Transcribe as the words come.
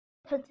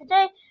So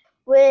today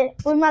we're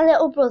with my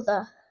little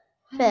brother,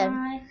 Finn.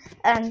 Hi.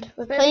 And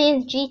we're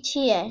playing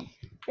GTA.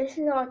 This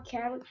is our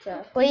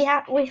character.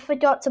 We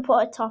forgot to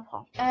put a top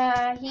on.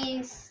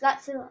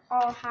 That's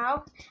our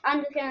house.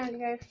 I'm just gonna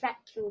go fetch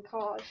some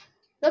cars.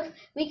 Look,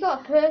 we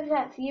got a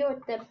perfect view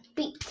of the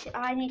beach.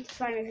 I need to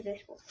try and over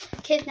this one.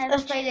 Kids never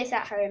play this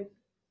at home.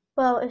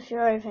 Well, if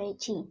you're over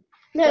 18.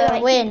 No,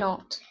 well, we're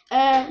not.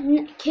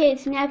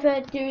 Kids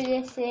never do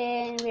this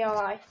in real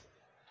life.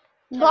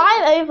 No.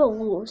 Climb over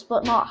walls,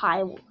 but not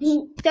high walls.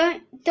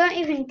 Don't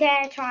even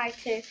dare try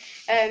to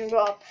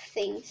rob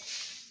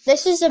things.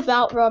 This is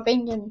about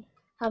robbing and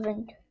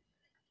having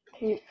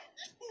poop.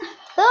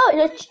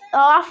 Oh,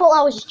 I thought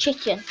that was a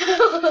chicken.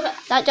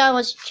 That guy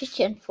was a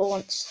chicken for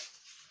once.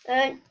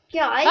 Guys,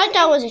 that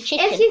guy was a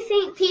chicken. If you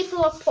think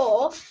people are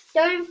poor,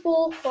 don't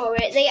fall for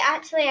it. They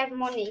actually have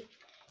money.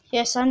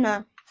 Yes, I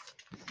know.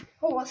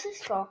 Oh, what's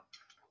this for?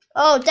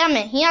 Oh, damn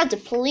it. He had the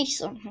police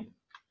on him.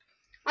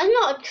 I'm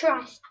not a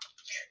trash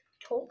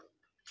talk.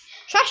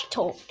 Trash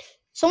talk?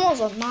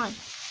 Someone's on mine.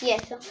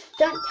 Yes, yeah, so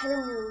don't tell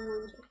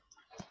anyone.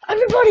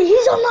 Everybody,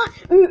 he's on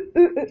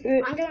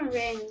mine. I'm gonna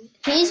ring.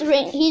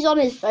 He's on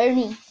his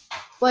phony.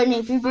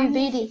 Phony, boo boo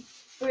beady.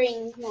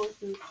 Bring more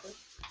people.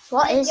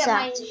 What is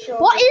that?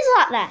 What is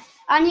that then?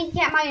 I need to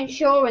get my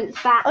insurance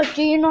back. Oh,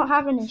 do you not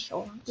have an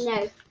insurance?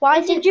 No.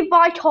 Why did you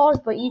buy cars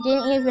but you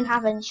didn't even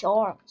have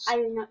insurance? I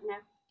do not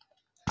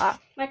know.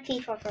 My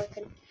teeth are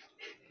broken.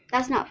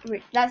 That's not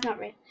real.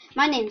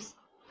 My name's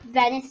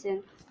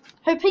Venison.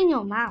 Open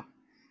your mouth.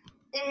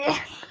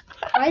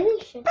 Why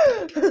did you?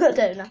 I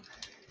don't know.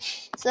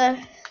 So,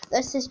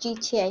 this is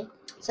GTA.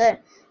 So,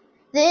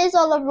 these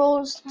are the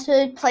rules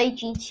to play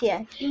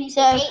GTA.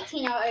 So,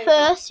 18 or over.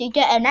 First, you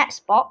get an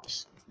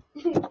Xbox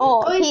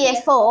or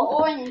PS4,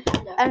 or a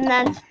Nintendo. And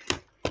then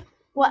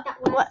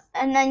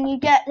and then you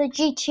get the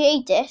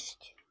GTA disc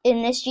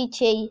in this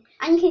GTA.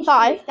 And you can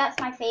 5. Choose. That's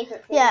my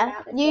favourite thing. Yeah.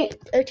 About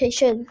the Okay,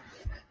 sure.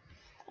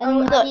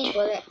 I need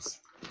bullets.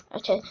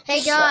 Okay.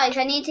 Hey guys,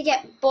 I need to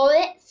get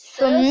bullets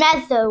for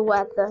Mezzo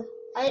weather.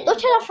 Look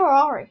at that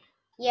Ferrari.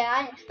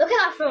 Yeah, look at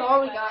that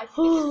Ferrari, guys.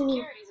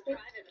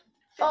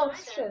 Oh,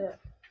 shut up.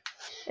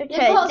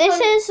 Okay, this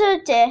is a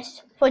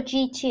disc for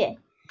GTA.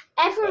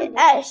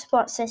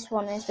 Xbox, this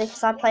one is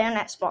because I play on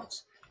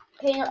Xbox.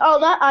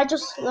 Oh, I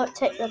just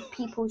looked at the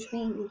people's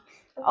review.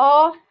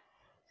 Oh,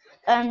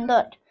 and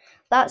look,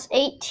 that's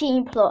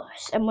 18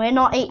 plus, and we're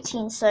not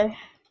 18, so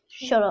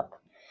shut up.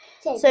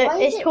 So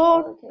it's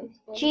called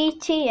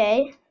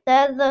GTA.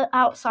 They're the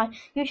outside.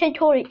 You can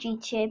call it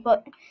GTA,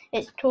 but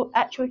it's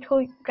actually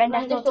called Grand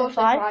Theft Auto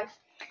 5.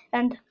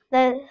 And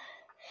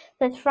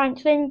there's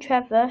Franklin,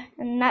 Trevor,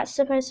 and that's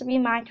supposed to be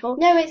Michael.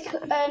 No,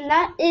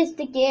 that is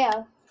the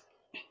gear.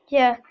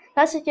 Yeah,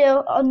 that's the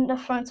gear on the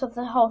front of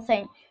the whole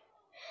thing.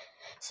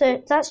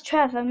 So that's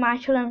Trevor,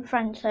 Michael, and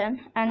Franklin,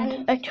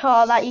 and a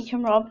car that you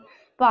can rob.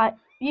 But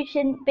you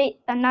can beat,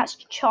 and that's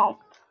Chomp.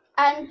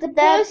 And the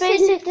gear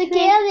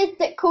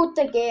is called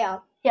the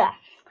gear. Yeah,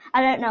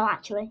 I don't know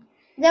actually.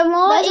 The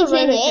more is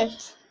in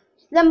it,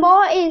 the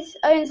more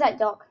owns that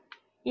dog.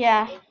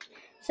 Yeah.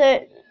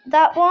 So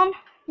that one,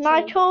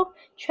 Michael,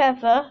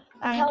 Trevor,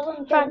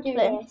 and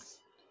Franklin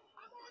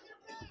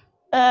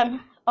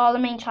are the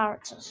main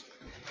characters.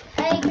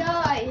 Hey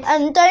guys.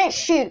 And don't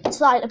shoot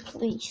like the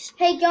police.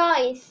 Hey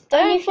guys.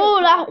 Don't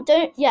fall out.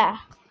 Yeah,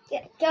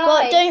 guys.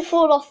 But don't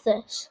fall off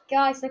this.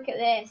 Guys, look at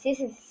this. This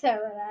is so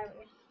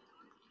hilarious.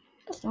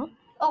 That's not.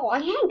 Oh, I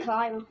can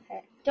climb off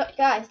it.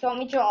 Guys, do you want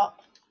me to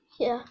drop?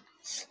 Yeah.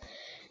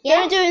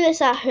 Don't do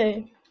this at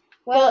home.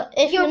 Well, but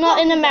if you're not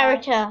in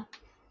America.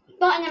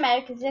 Not in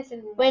America, this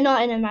is. We're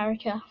not in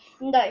America.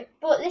 No,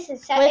 but this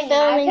is set in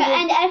America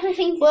and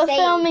everything's the same. We're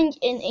filming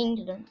in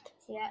England.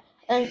 Yeah.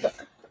 And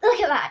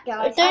look at that,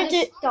 guys.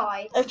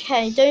 Died.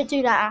 Okay, don't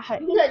do that at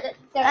home. No,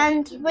 don't.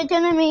 And we're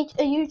gonna make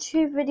a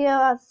YouTube video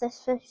of this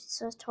for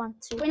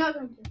 20. We're not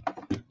going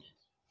to.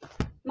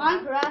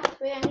 Minecraft.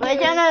 We're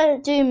gonna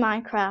do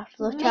Minecraft.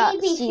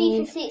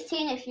 Maybe FIFA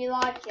 16 if you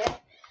like it.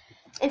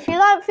 If you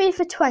like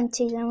FIFA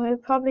 20, then we'll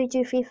probably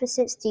do FIFA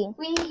 16.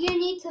 You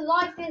need to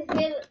like this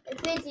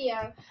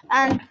video.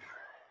 And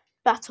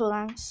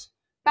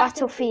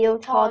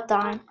Battlefield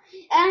Hardline.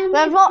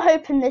 We're not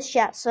opened this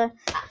yet, so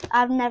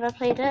I've never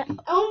played it. And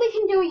we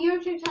can do a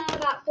YouTube channel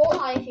about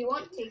Fortnite if you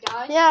want to,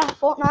 guys. Yeah,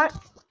 Fortnite.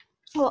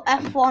 Or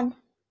F1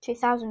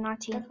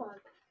 2019.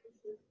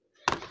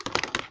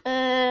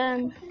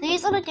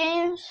 These are the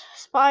games,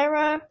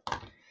 Spyro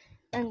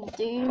and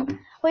Doom.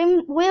 We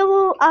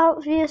will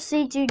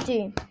obviously do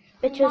Doom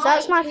because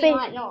that's my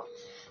favourite.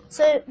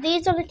 So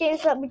these are the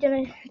games that we're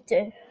gonna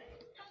do.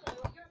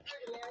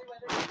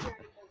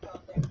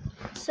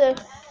 So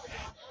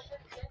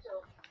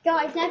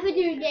guys, never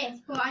do this,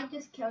 but I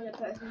just killed a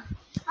person.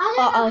 I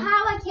don't know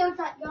how I killed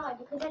that guy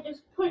because I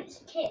just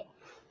punched a kid.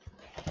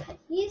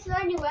 He's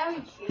only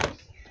wearing shoes.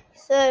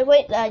 So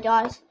wait there,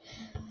 guys.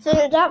 So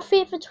that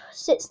FIFA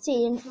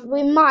 16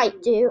 we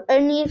might do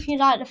only if you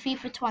like the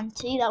FIFA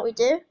 20 that we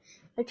do.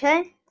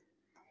 Okay.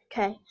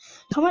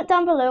 Comment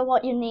down below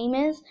what your name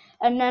is,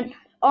 and then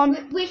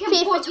on We can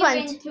FIFA put 20.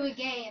 you into a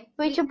game.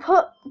 We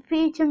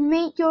can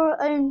make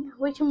your own.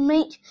 We can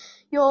make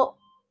your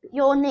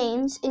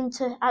names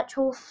into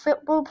actual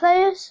football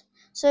players.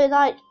 So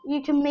like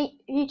you can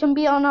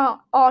be on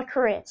our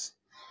careers.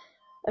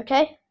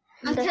 Okay.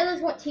 And tell us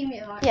what team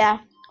you like. Yeah,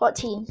 what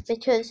team?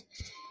 Because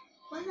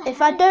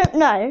if I don't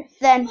know,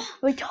 then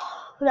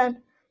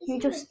you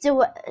just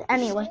do it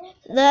anyway.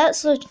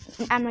 That's an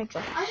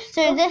amateur.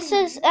 So this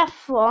is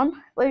F1.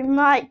 We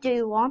might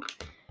do one.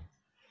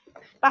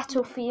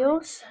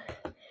 Battlefields.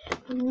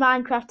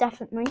 Minecraft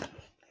definitely.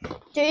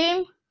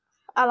 Doom.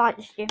 I like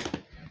this game.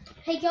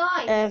 Hey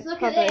guys, look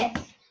probably. at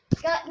this.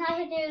 Now I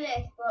can do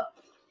this, but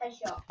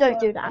headshot. Don't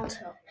do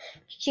that.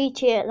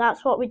 GTA.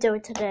 That's what we're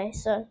doing today.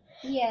 So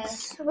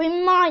yes, we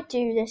might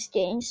do this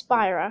game,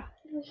 Spyro.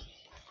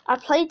 I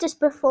played this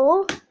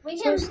before. We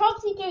can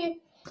probably do,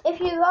 if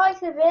you like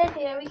the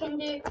video, we can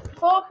do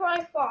Far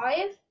Cry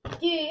 5,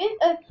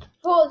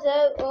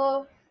 Forza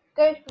or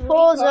Ghost Recon.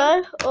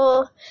 Forza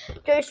or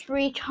Ghost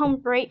Recon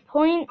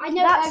Breakpoint. I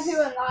know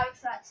everyone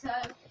likes that, so.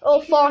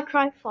 Or Far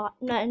Cry 5.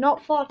 No,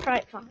 not Far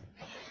Cry 5.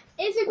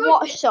 It's a good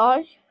Watch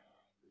Dogs.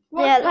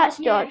 Yeah, that's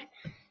Dodge.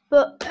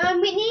 But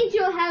we need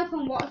your help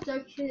on Watch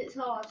Dogs because it's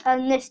hard.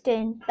 And this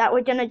game that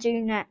we're gonna do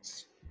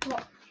next.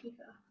 What?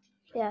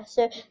 Yeah,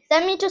 so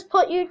let me just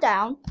put you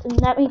down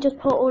and let me just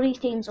put all these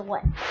games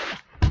away.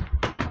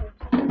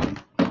 Comment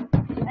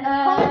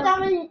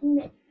down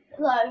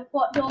below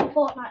what your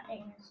Fortnite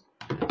name is.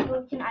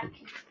 We can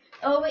actually.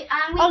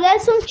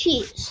 There's some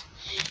cheats.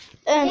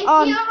 If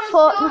On you're on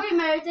Fortnite. story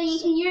mode, then you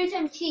can use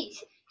them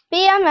cheats.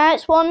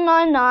 BMX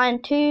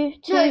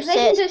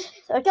 199226.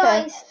 Okay.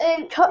 Guys,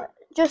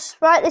 just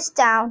write this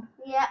down.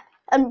 Yeah.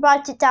 And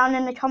write it down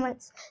in the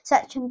comments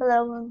section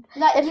below. And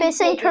if it's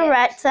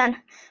incorrect,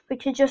 then we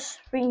could just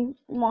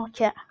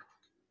remark it.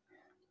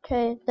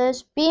 Okay,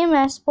 there's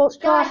BMS, sports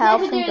car,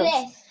 health, never and do goods.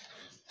 this.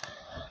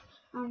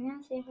 I'm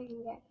gonna see if I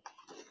can get.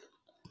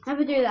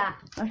 Never do that.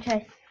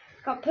 Okay.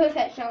 Got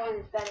perfect shot on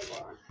his belly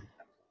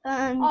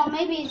button. Oh,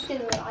 maybe he's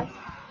still alive.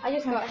 I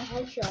just got a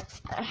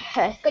headshot.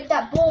 Okay. Got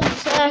that ball.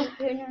 I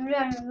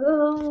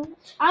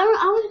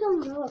was on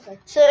the roller coaster.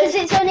 So because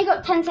it's only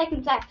got 10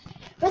 seconds left.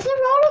 Where's the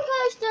roller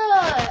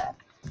coaster?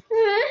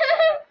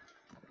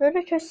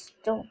 roller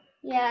coaster.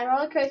 Yeah,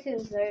 roller coaster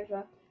is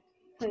over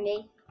for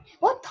me.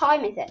 What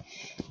time is it?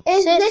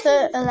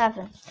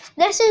 6:11.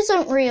 This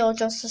isn't real,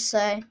 just to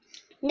say.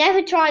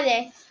 Never try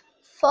this.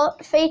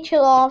 Fake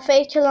alarm.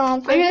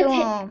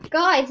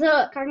 Guys,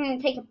 look, I'm going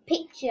to take a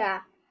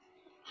picture.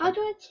 How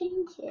do I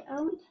change it? I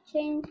want to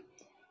change.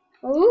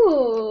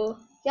 Ooh.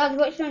 Guys,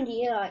 which one do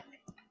you like?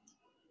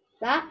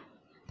 That?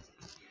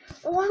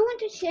 Oh, I want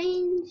to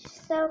change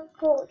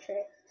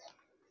self-portrait.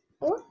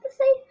 What's the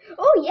say?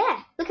 Oh,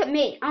 yeah. Look at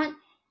me.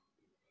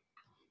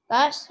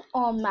 That's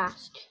on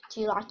mask.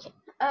 Do you like it?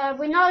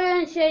 We're not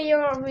going to show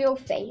your real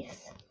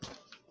face.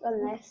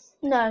 Unless.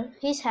 No,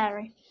 he's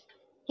hairy.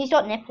 He's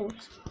got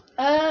nipples.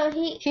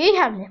 Do you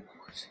have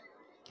nipples?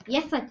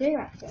 Yes, I do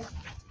actually.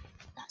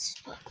 That's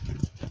fun.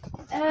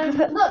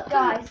 Look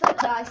guys,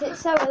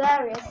 it's so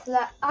hilarious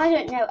that I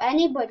don't know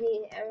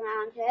anybody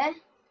around here.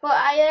 But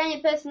the only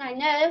person I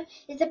know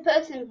is a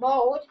person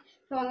bald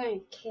who I'm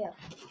going to kill.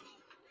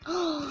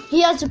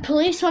 He has a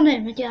police on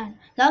him again.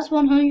 That's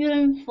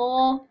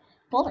 104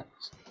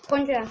 bullets.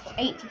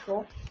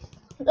 184.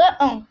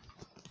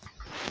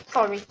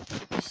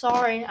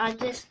 Sorry, I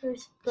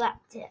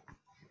disrespected it.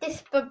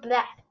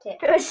 Disrespected.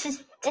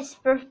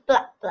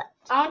 Disrespected.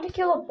 I want to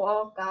kill a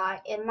bald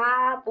guy in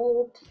my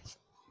bald.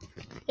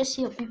 Just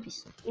see your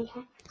boobies.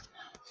 Okay.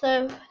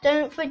 So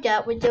don't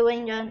forget we're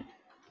doing an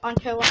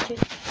Encore Watches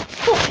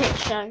full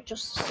picture,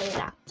 just to say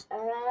that.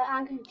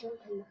 I'm going to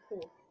jump in the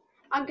pool.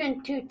 I'm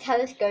going to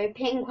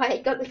telescoping while he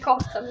got the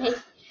cops on me.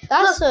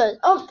 That's it.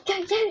 Oh,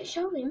 don't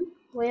show him.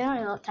 We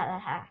only looked at the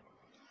hair.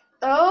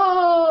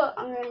 Oh,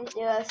 I'm going to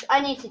do this.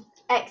 I need to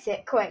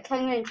exit quick.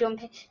 I'm going to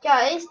jump in.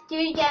 Guys, do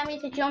you get me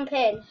to jump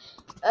in?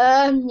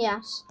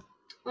 Yes.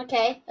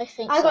 Okay. I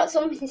think I've got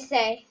something to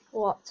say.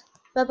 What?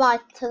 Bye-bye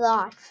to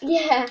life.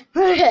 Yeah.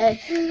 Okay.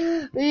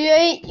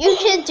 You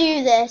can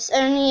do this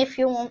only if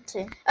you want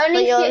to.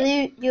 Only but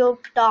you'll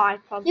die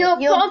probably.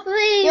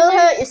 You'll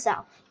hurt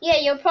yourself. Yeah,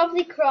 you'll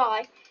probably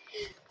cry.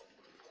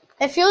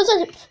 If yours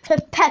is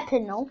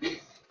pepinal,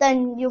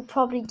 then you'll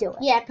probably do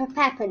it. Yeah,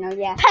 pepinal,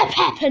 yeah.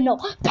 Pepinal.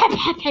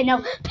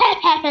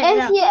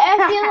 If you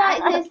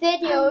like this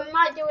video, we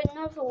might do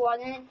another one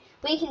and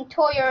we can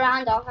tour you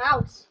around our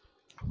house.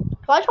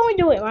 Why don't we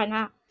do it right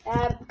now?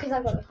 Because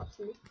I've got the cops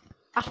in it.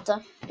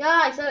 After.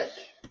 Guys, look.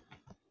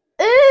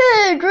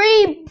 Ooh,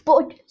 green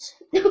buckets.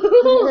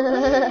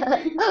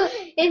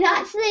 It's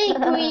actually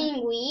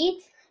green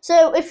weed.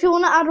 So, if you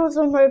want to add us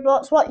on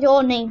Roblox, what's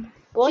your name?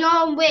 Boy?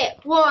 John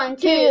Wick. 1,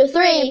 2,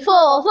 3,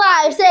 4,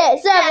 5,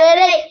 6, 7,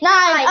 8,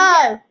 9.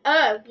 Oh.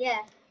 Oh,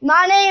 yeah.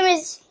 My name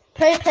is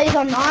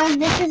Pokeplayzonine.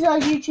 This is our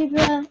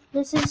YouTuber.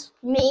 This is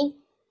me,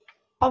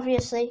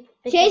 obviously.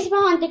 She's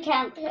behind the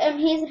camera.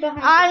 He's behind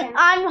the camera.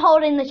 I'm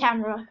holding the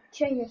camera.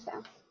 Show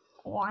yourself.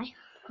 Why?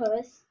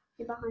 Because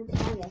you're behind the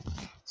camera.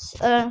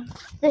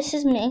 This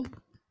is me.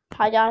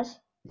 Hi guys.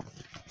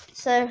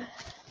 So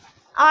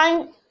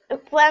I'm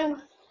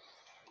when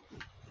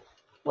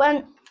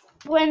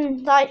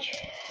like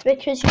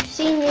because you've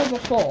seen me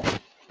before.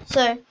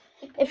 So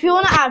if you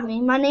want to add me,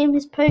 my name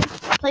is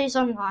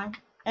Pokeplayzonine,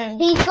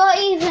 and he's got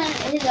even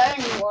his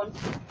own one.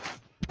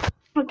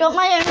 I've got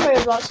my own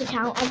Roblox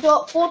account. I've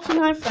got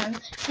 49 friends.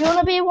 If you want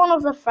to be one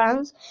of the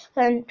friends,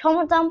 then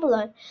comment down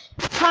below.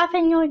 Type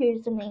in your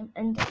username,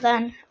 and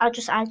then I'll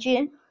just add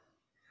you.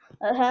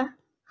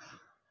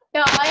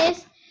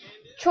 Guys,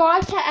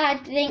 try to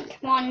add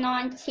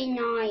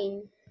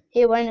Link199.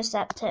 He won't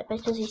accept it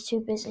because he's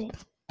too busy.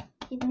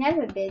 He's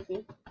never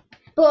busy.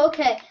 But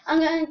okay, I'm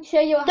going to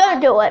show you how.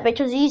 Don't do it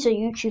because he's a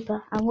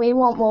YouTuber and we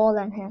want more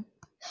than him.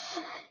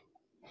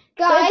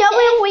 Guys, we're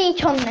going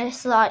weak on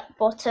this like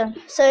button.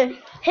 So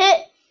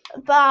hit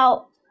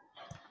about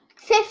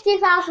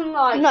 50,000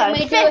 likes. No,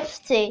 and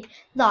 50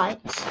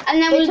 likes.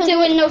 And then we'll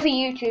do another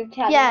YouTube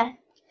channel. Yeah.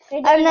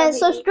 And then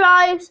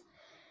subscribe.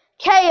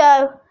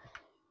 KO.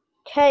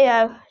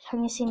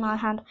 Can you see my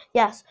hand?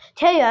 Yes.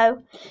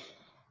 KO.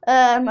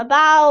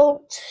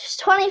 About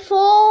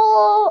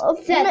 24.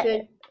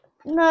 7.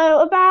 No,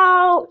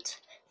 about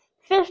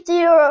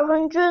 50 or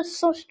 100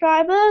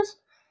 subscribers.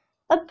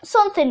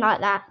 Something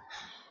like that.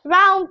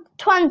 Around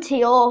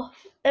 20 or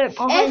 100.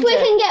 If we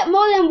can get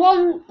more than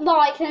 1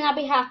 like, then I'll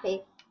be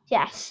happy.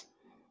 Yes.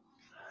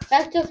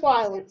 That's just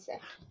what I want to say.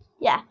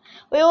 Yeah.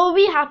 We will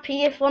be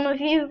happy if one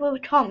of you will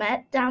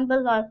comment down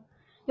below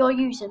your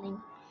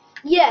username.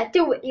 Yeah,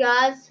 do it,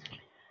 guys.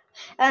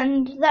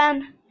 And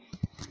then,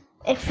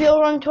 if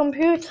you're on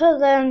computer,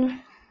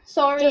 then...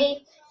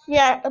 Sorry.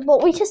 Yeah,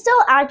 but we can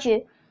still add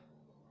you.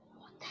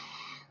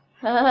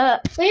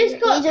 We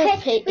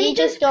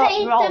just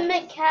paid the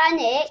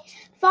mechanic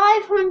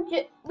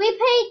 500. We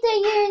paid the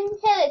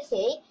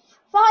utility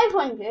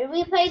 500.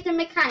 We paid the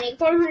mechanic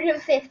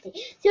 450.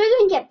 So we're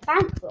going to get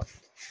bankrupt.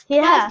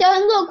 Yeah. Guys,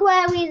 don't look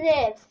where we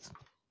live.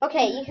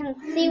 Okay, you can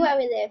see where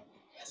we live.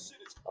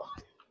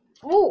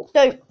 Oh,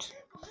 don't.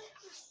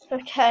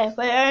 Okay,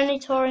 we're only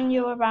touring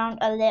you around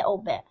a little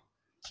bit.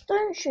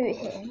 Don't shoot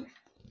him.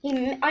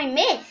 I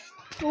missed.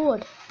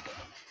 Good.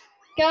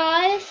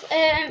 Guys,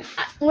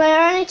 we're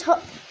only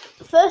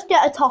first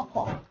get a top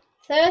on.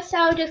 First,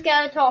 I'll just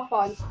get a top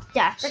on.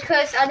 Yes.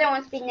 Because I don't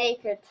want to be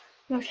naked.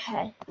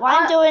 Okay.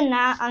 While I'm doing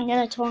that, I'm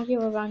gonna tour you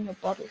around your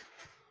body.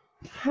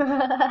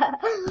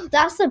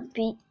 That's the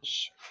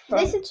beach.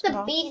 This is the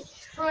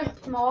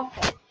beachfront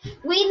market.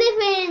 We live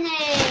in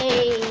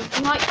a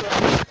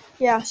nightclub.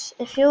 Yes.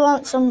 If you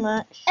want some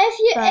merch,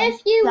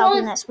 if you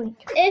want next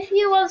week. If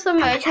you want some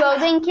merch, we'll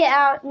link it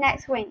out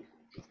next week.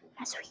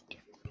 Next week.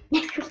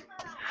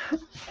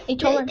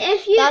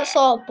 That's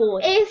our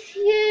boy. If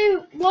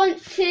you want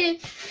to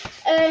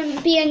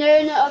be an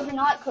owner of a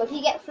nightclub,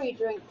 you get free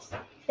drinks.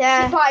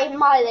 Yeah. By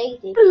my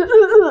lady.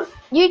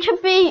 You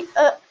could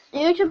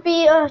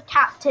be a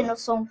captain or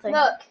something.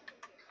 Look.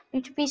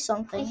 You could be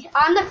something.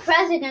 I'm the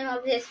president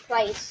of this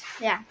place.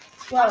 Yeah.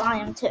 Well, I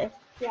am too.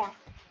 Yeah.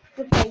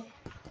 Okay.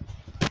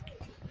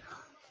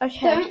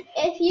 Okay.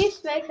 If you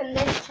smoke on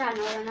this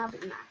channel, then I'll be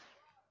mad.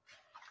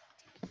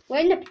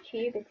 We're in the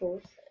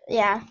cubicles.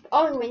 Yeah.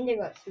 Oh, the window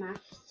got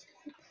smashed.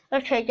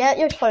 Okay, get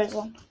your clothes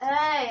on.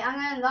 Hey, I'm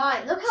gonna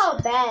lie. Look how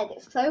bad.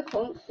 It's so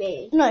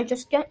comfy. No,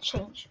 just get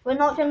changed. We're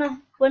not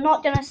gonna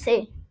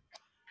see.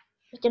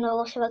 We're gonna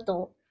look at the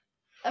door.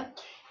 Okay.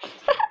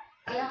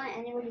 I don't want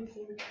anyone to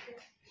see me.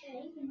 Okay,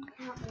 you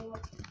can help me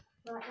like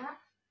that.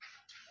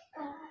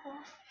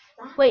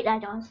 Wait there,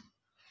 guys.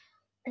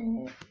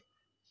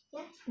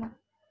 Yes. No.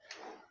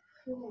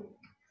 Cool.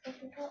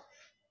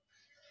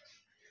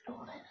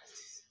 Oh,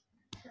 that's...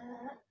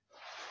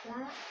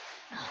 That.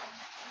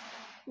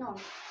 No.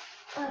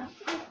 I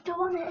don't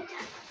want it.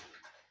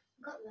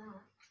 Got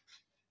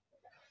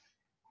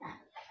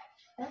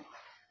that.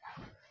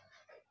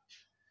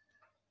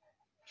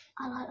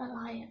 I like the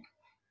lion.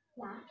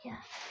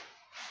 Yeah.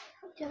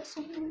 Get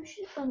some new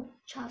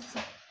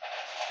trousers.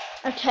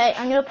 Okay,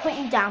 I'm gonna put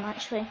you down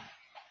actually.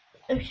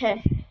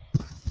 Okay.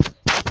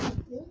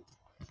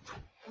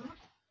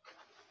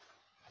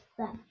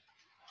 Then.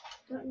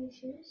 Got new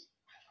shoes?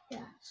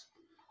 Yes.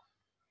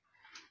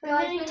 We're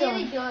nearly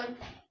done.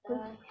 We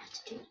have to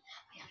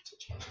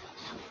change.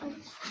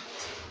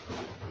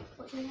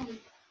 What do you mean?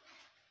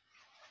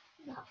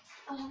 No.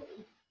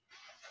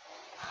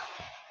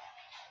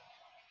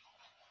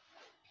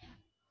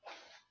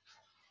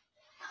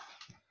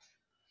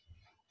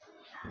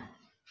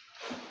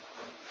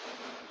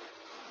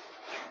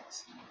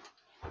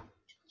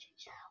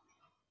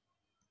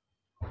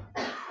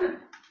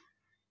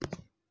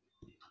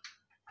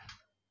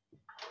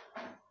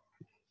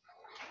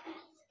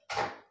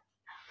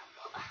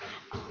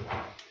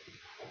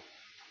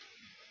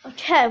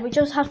 Okay, we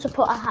just have to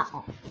put a hat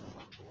on.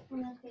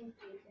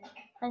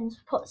 And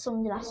put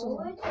some glasses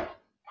on. Bad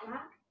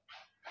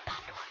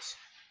boys.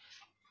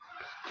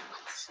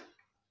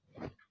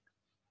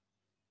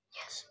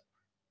 Yes.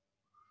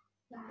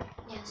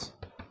 Yes.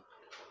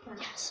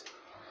 Yes.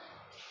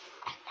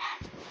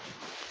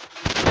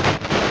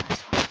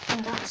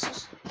 And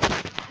glasses.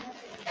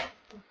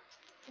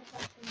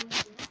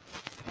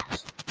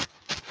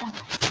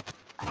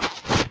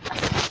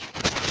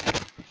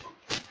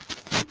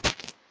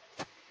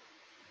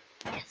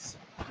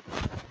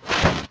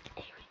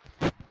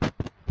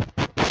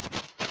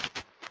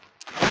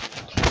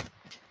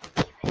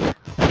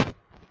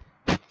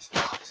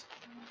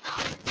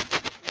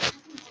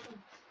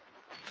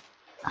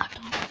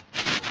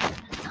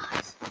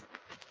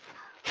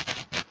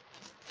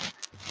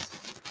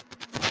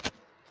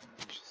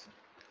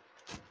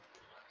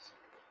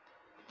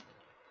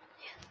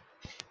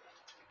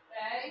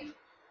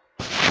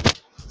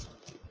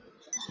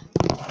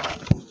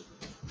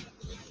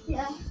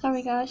 Yeah.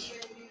 Sorry, guys.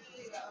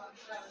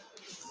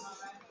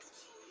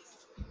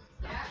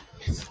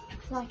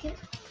 Like it?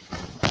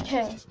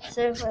 Okay,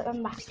 so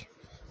I'm back.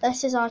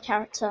 This is our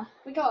character.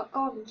 We got a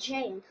golden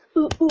chain.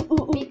 Ooh, ooh, ooh,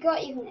 ooh. We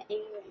got even an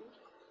earring.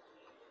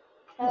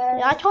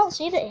 I can't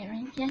see the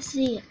earring. Yes,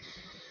 see it.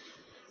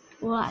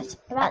 Right.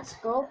 Let's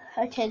go.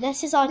 Okay,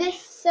 this is our.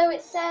 So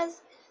it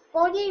says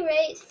body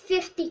rate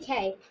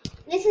 50k.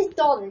 This is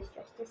dollars,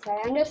 just to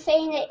say. I'm just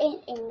saying it in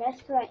English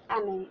because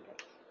I'm in English.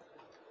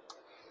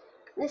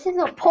 This is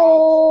a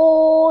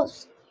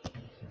Pause.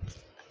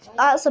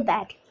 That's a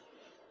bed.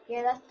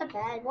 Yeah, that's the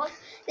bed. What?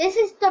 This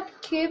is the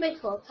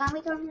cubicle. Can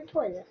we go in the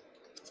toilet?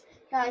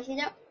 Guys, you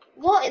don't.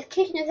 What? The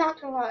kitchen is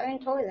actually our own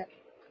toilet.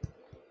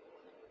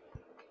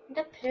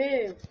 The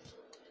poo.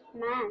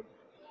 Man.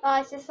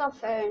 Guys, this is our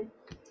phone.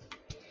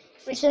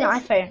 It's an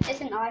iPhone.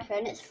 It's an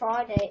iPhone. It's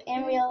Friday.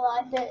 In real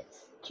life,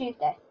 it's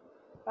Tuesday.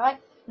 Right?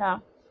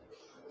 No.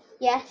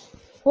 Yes.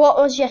 What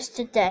was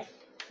yesterday?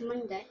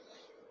 Monday.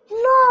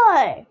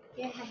 No.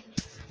 Yeah.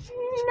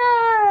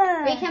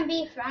 No. We can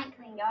be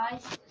Franklin,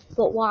 guys.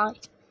 But why?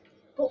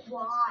 But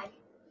why?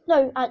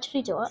 No,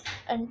 actually do it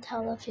and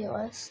tell the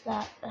viewers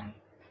that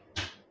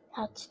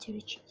how to do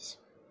the cheese.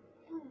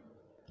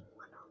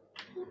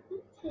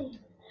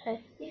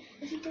 Hey.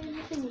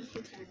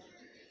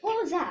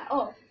 What was that?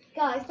 Oh,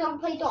 guys, don't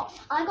play dots.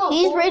 I got.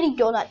 He's really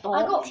good at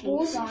dotties. I got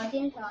bullseye,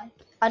 didn't I?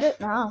 I don't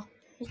know.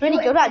 He's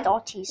really good at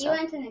dotties. You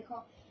went in the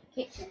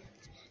kitchen.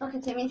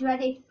 Okay, Timmy's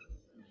ready.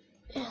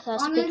 Yeah,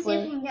 that's I'm a going bit to see if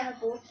weird. we can get a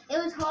ball. It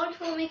was hard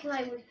for me because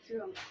I was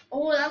drunk.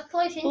 Oh, that's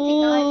close, isn't it,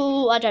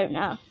 Ooh, I don't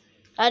know.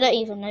 I don't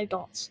even know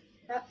dots.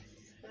 guys?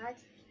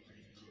 That's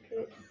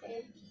good.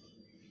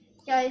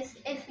 Guys,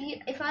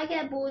 if I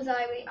get a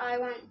bullseye, I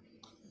want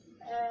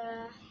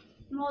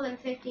more than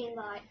 15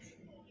 likes.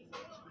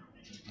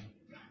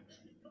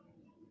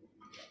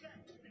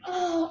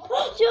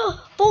 Oh, yeah,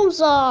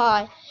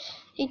 bullseye!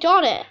 He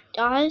got it,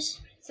 guys.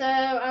 So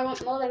I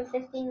want more than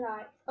 15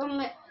 likes.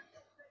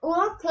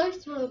 Oh, that's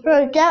close to a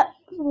Bro, get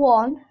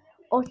 1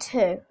 or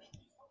 2.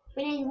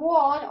 We need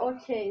 1 or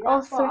 2.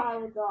 That's what I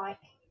would like.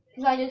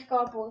 Because I just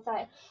got a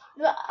bullseye.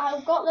 But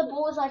I've got the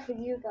bullseye for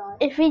you guys.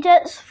 If he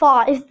gets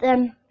 5,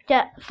 then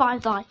get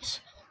 5 likes.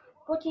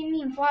 What do you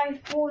mean,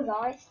 5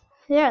 bullseyes?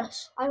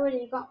 Yes. I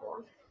already got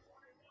 1.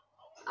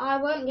 I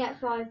won't get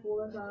 5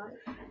 bullseyes.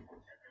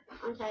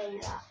 I'm telling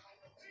you that.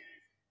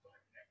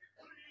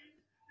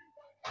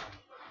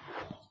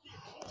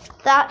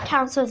 That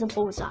counts as a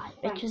bullseye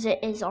because it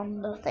is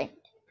on the thing.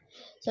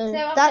 So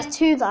that's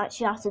 2 likes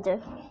you have to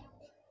do.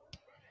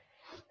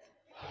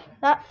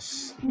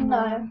 That's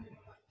no.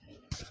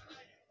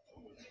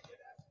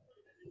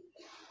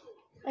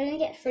 I only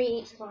get 3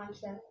 each time,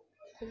 so.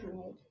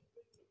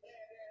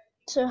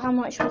 So how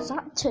much was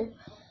that? 2.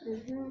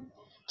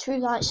 2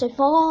 likes so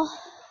far.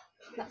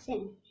 That's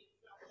in.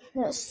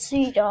 Let's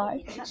see,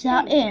 guys. Is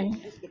that in?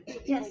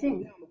 That's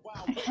in.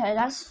 Okay,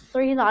 that's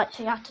 3 likes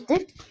you have to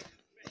do.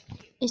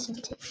 Isn't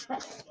it?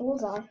 That's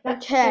bullseye.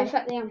 That's Okay.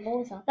 perfectly on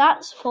bullseye.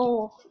 That's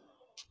 4.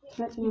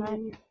 That's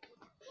Right.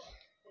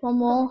 1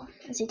 more.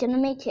 Is he gonna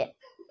make it?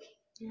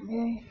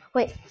 No.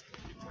 Wait.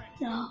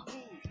 No.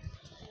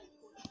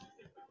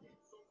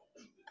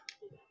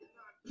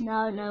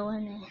 No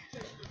one is.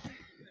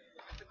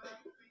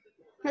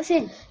 That's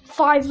in.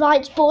 5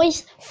 likes,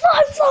 boys.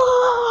 5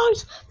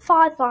 likes.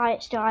 5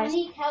 likes, I guys.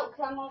 need help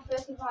because I'm on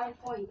 35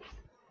 points.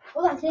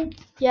 Oh, that's in.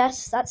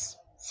 Yes, that's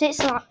 6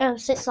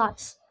 likes. 6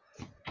 likes.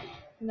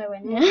 No,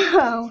 in.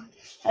 No.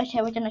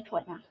 Okay, we're gonna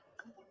quit now.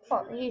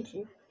 What, the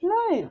YouTube?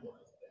 No.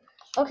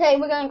 Okay,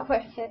 we're gonna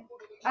quit it.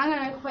 I'm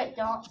gonna quit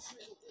dots.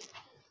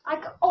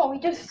 We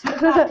just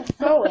about to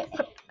throw it.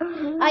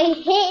 I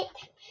hit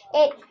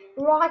it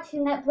right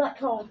in that black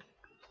hole.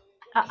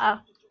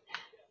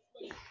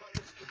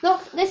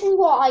 Look, this is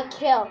what I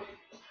killed.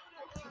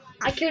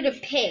 I killed a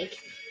pig.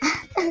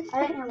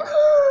 I don't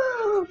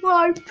know.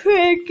 My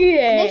piggy.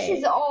 This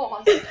is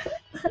ours.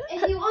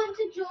 If you want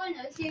to join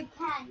us, you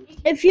can.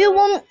 If you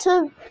want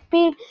to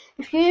be,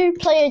 if you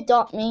play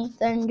Adopt Me,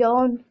 then go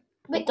on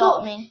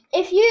Adopt Me.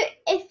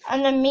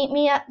 And then meet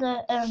me at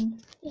the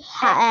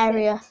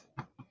area.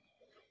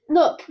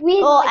 Look,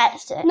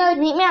 exit. No,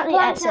 meet me at the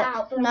exit.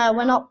 No,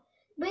 we're not.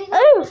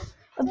 Oh,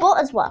 a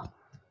bot as well.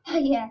 Oh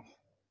yeah.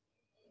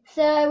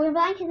 So we're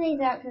blanking these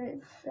out because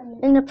it's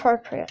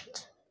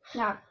Inappropriate.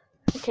 No.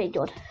 Okay,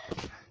 good.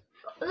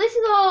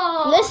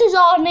 This is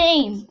our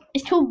name.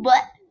 It's called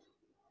Butt.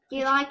 Do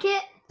you like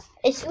it?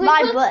 It's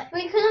my butt.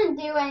 We couldn't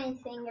do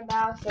anything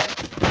about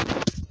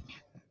it.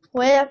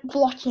 We're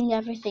blocking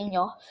everything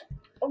off.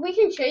 We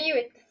can show you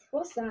it.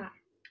 What's that?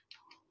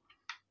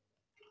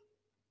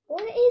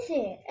 What is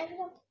it?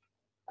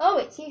 Oh,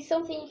 it's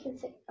something you can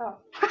see. Oh.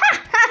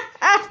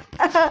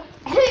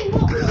 Hey,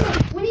 what was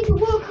it? We need to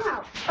work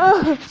out.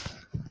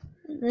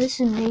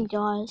 Listen to me,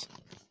 guys.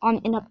 I'm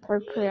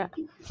inappropriate.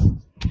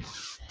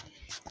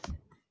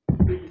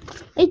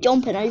 He's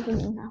jumping over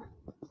me now.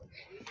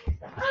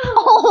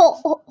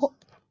 Oh.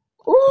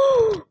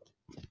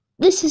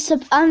 This is.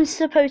 I'm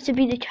supposed to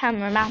be the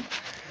cameraman.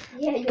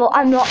 Yeah, but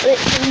I'm not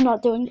literally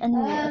not doing any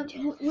work.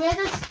 We're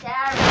just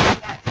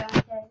staring at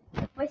something.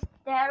 We're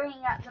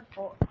staring at the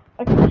book.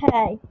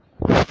 Okay.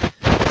 I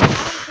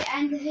have to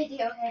end the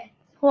video here.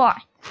 Why?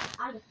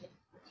 I just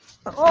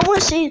I want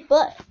to see his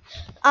butt.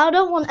 I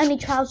don't want any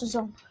trousers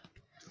on.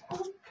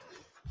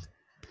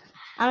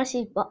 I want to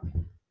see his butt.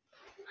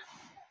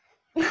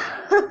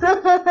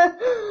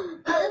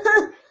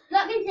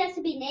 That means he has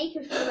to be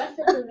naked for the rest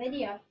of the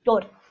video.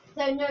 Good.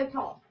 So no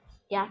top.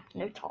 Yeah,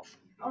 no top.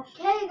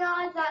 Okay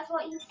guys, that's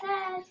what you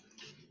said.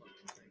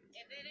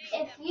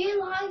 If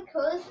you like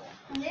us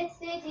in this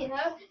video,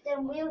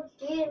 then we'll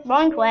give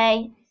Wrong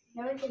way.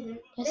 No, it isn't.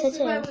 Yes, This it is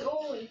where is. we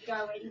always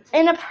go into.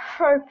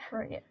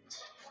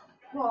 Inappropriate.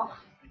 What?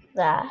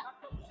 There.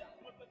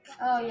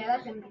 Oh yeah,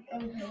 that's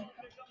inappropriate.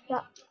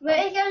 Yeah.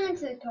 We're going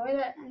into the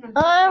toilet and then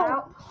Oh.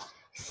 out.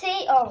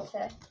 See, oh,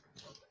 sir.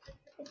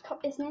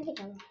 It's naked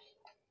now.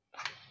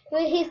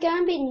 Well, he's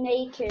going to be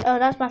naked. Oh,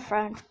 that's my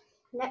friend.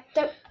 No,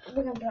 don't.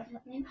 We're going to block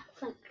that name.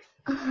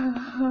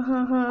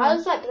 I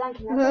was like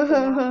blanking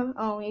out.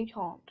 Oh, you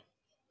can't.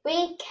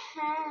 We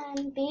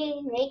can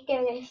be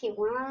naked if you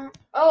want.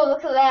 Oh,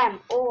 look at them.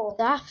 Oh.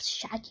 That's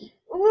shaggy.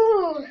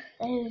 Ooh.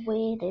 They're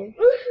weirder.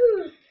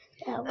 Ooh.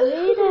 They're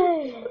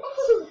weirder.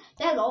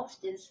 They're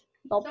lobsters.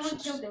 Someone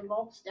Lobsters. killed a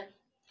lobster.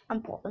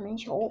 And put them in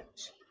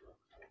shorts.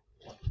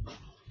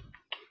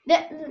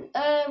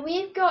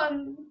 We've got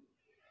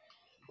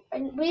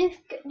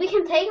we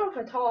can take off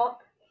the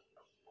top.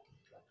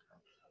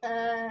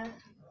 I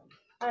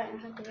don't know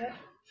how to do it.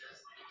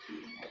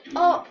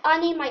 Oh, I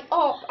need my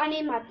pool. I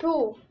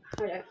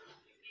don't.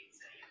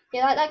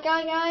 You like that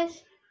guy,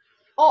 guys?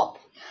 Op.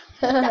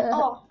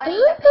 Oh, I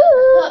need that paper.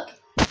 Look.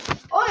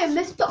 Oh,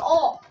 Mr.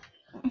 Op.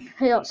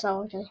 You're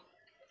so ugly.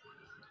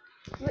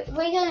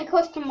 We're gonna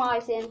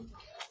customize him.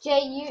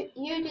 Jay,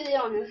 you do the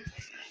honors.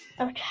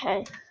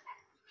 Okay.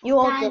 You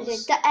hold Standard,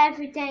 this. the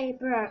everyday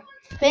bro.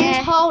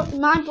 Ben's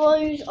my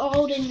boy's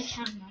holding the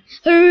camera.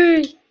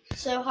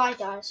 So hi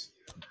guys.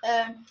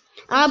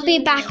 I'll be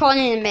back on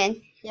in a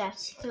minute.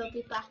 Yes, he'll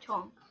be back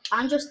on.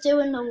 I'm just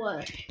doing the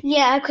work.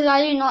 Yeah, because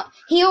I do not.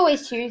 He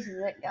always chooses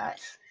it,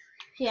 guys.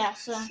 Yeah,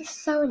 so. This is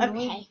so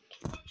annoying. Okay.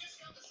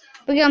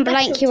 We're gonna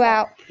blank you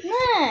out.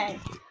 No.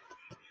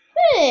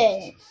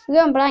 Hey. We're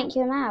gonna blank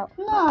you out.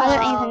 No. I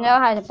don't even know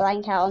how to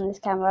blank out on this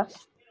camera.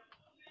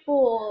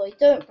 Boy,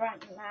 don't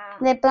blank them out.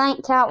 They're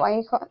blanked out while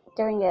you're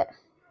doing it.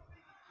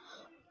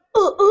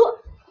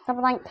 They're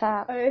blanked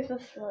out.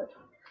 Overflowed.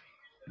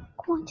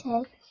 Come on,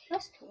 Jay.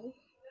 That's cool.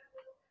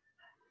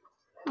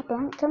 I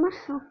blanked them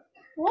out.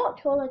 What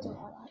colour do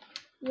I like?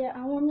 Yeah,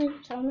 I want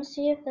to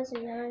see if there's a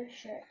yellow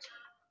shirt.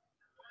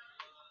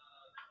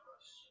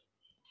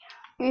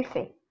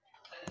 Goofy.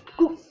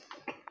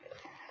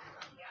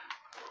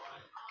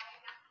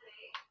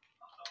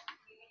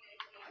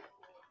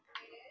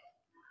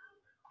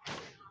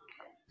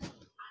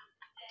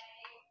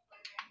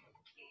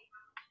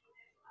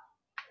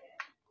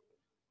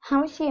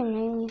 How is your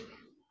name?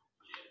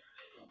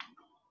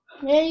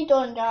 Nearly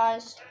done,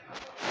 guys.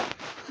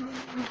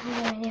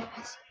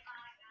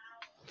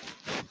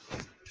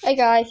 Hey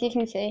guys, you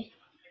can see.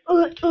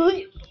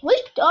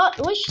 Which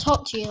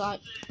top do you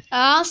like?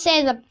 I'll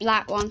say the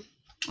black one.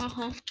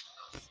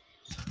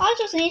 I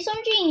just need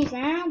some jeans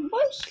now,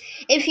 boys.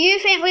 If you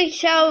think we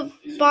shall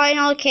buy an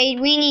arcade,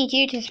 we need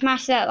you to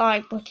smash that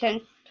like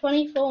button.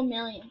 24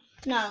 million.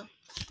 No,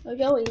 we'll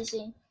go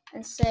easy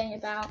and say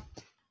about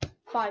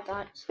 5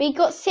 likes. We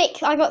got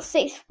 6. I got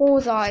 6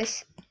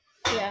 bullseyes.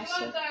 Yeah.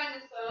 So,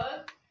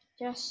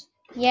 yes.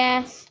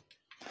 Yes.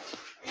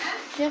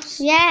 Yes.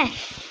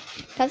 Yes.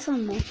 That's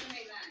on me.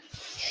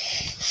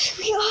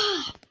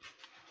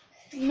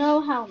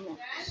 No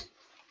helmets.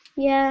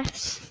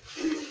 Yes.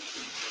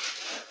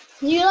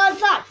 You like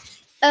that?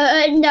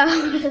 No.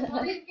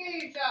 What is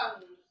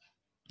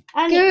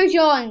Goo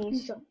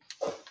Johns.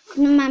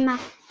 Mama.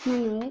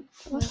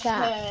 What's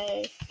that?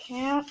 Okay.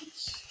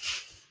 Counts.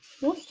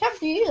 What tab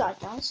do you like,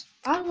 guys?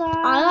 I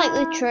like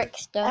the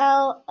trickster.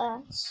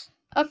 LS.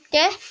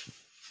 Okay.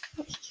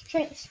 What's the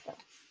trickster?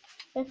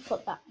 Let's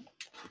put that.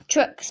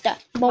 Trickster.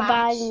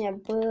 Mobile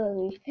and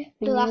blue.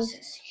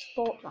 Glasses.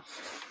 Sport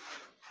glasses.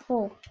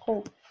 Oh.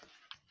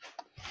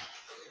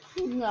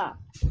 That.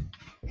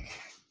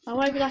 I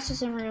wear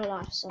glasses in real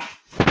life, so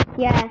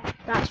Yeah.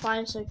 that's why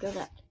I'm so good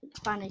at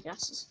finding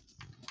glasses.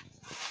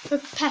 For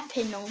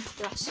pepping on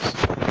glasses.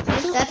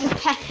 They're for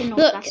pepping on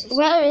Look, glasses.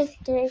 where is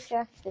Grace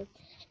glasses?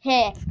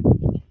 Here.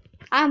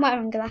 I'm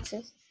wearing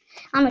glasses.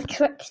 I'm a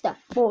trickster.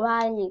 But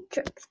I need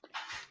trickster.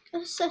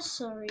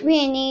 Accessories.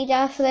 We need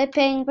our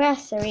flipping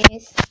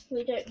groceries.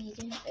 We don't need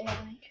an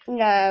earring.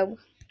 No.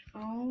 I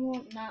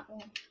want that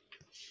one.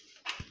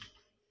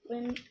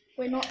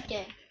 We're not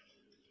gay.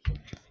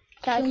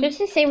 That's just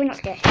to say we're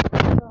not gay.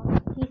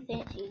 Well, he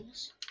thinks he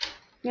is.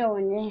 No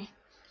one there.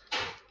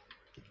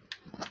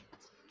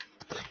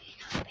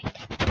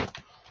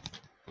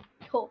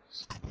 Of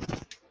course.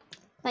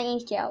 That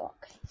means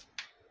Sherlock.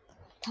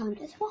 Time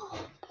to swap.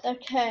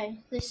 Okay,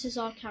 this is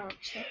our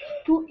character.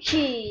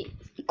 Gucci.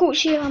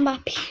 Gucci on my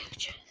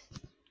pictures.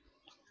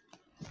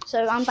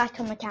 So I'm back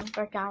on the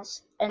camera,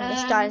 guys, and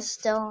this guy's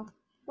still.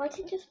 Why is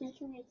he just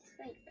making me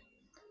sleep?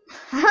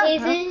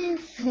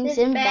 He's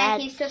in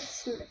bed. He's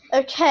just.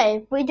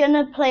 Okay, we're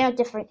gonna play a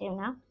different game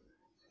now,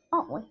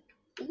 aren't we?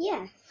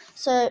 Yeah.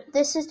 So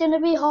this is gonna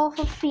be half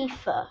of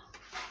FIFA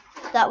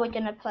that we're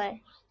gonna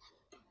play.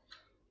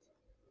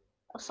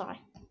 Oh,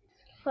 sorry.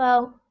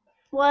 Well,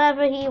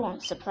 whatever he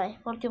wants to play.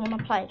 What do you want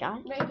to play,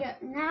 guys?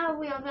 Now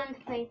we are going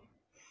to play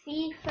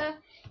FIFA,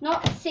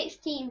 not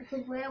 16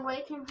 because we're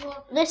waiting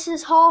for. This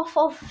is half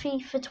of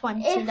FIFA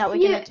 20 that we're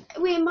gonna do.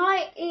 We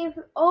might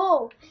even.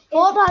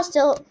 Fortnite's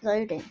still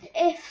loading.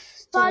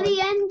 If by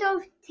the end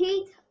of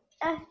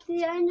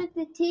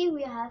the team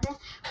we have,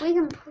 we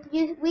can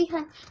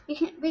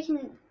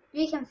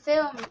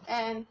film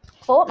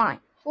Fortnite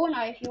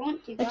if you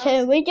want to. Guys.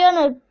 Okay, we're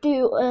gonna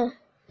do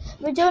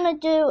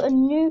a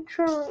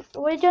neutral.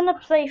 We're gonna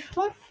play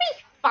some FIFA.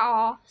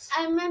 I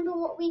remember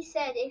what we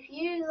said. If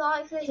you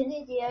like this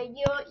video,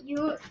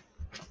 you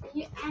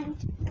and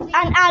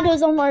add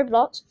us on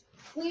Roblox.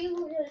 We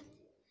would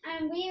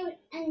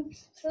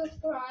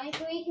subscribe.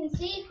 We can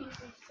see if you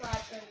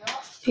subscribe or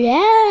not.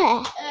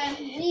 Yeah.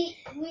 We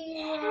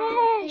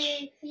will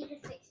do FIFA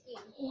 16.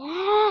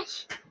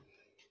 Yes.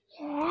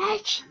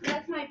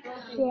 That's my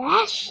brother.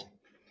 Yes.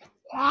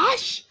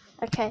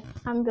 Okay,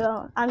 I'm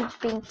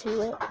being too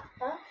weird.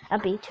 Huh?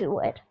 I'm being too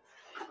weird.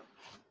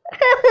 I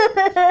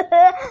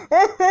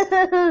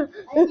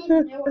didn't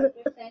even know what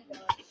you said.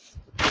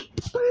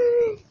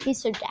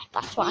 He's so deaf,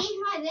 that's why. He's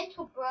my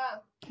little bro.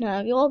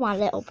 No, you're my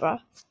little bro.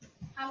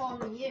 How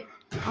old are you?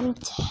 I'm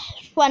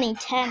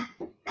 2010.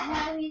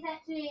 No, he's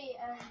actually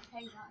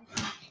 10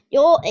 guys.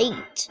 You're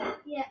 8.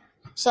 Yeah.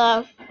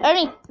 So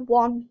only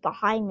one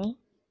behind me.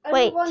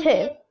 Wait,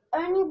 2.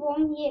 Only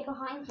 1 year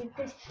behind you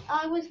because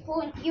you was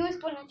born in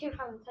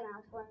 2010, I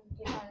was born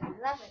in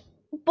 2011.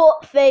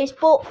 Butt face.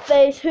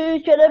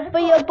 Who's gonna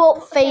be a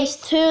butt face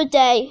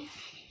today?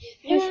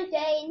 New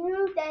day.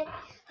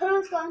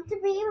 Who's going to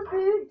be a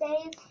good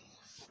day?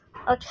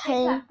 Okay.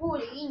 Stick that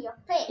booty in your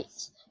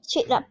face.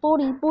 Check that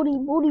booty. If you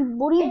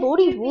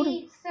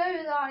be so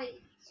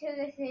like to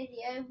this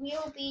video,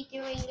 we'll be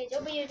doing a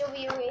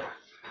WWE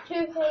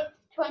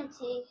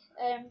 2K20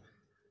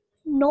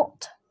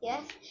 Not.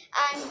 Yes,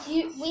 and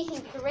we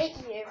can create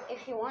you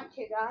if you want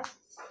to, guys.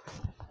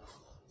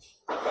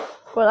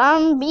 Well,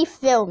 I'll be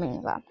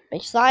filming that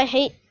because I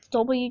hate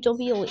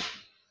WWE.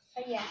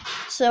 Yeah.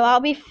 So I'll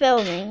be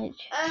filming it.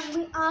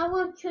 I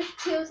will just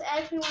choose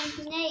everyone's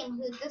name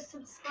who just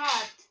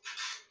subscribed.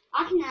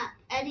 I can add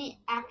any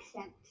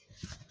accent.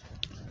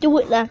 Do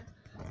it then.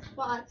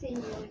 What accent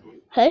do you want?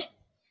 Hey?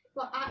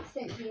 What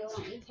accent do you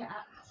want me to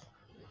act?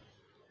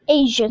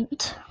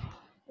 Agent.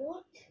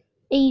 What?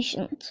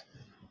 Agent.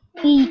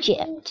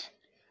 Egypt.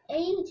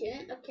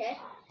 Agent, okay.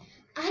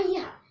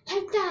 Yeah,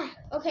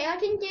 okay, I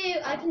can do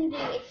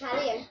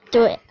Italian.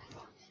 Do it.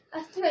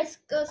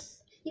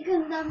 Asteriscus. You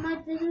can love my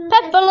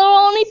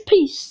Pepperoni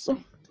piece.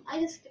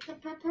 I just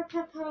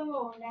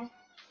pepperoni.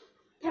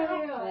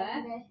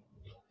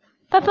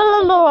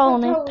 Pepperoni.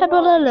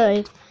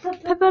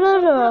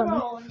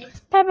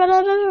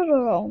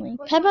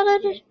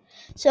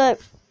 So,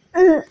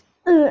 I want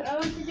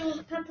to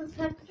do pepper.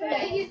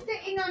 Are you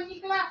sitting on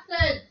your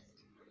glasses?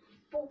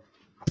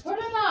 Put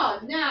them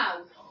on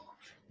now.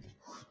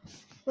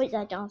 wait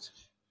there, guys.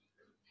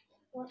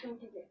 What do you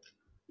want to do?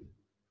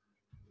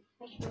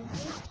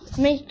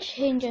 May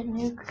change a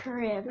new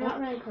career. Not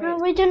really No, great.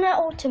 we're doing an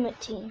ultimate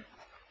team.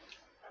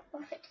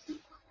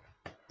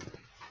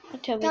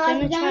 Okay, we're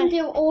gonna try.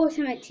 do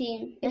ultimate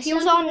team. This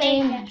is our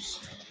names.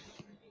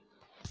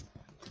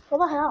 What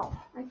the hell?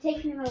 I'm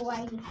taking him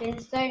away. He's been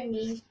so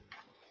mean.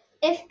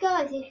 If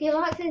you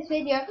like this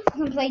video, you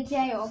can play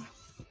jail.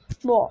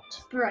 What?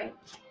 Break.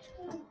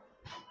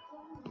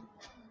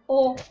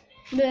 Or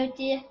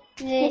murder.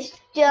 It's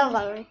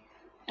Jello.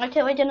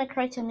 Okay, we're gonna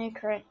create a new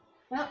career.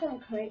 We're not going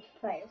to create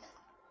players.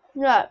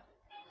 No.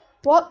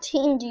 What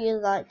team do you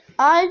like?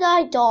 I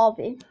like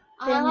Derby.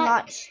 I Then like-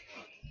 likes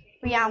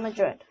Real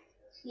Madrid.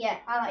 Yeah,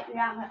 I like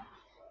Real Madrid.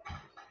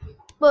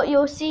 But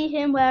you'll see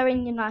him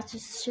wearing United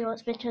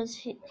shorts because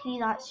he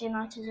likes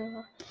United as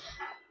well.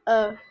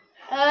 Oh,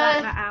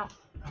 back that out.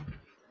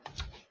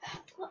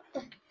 What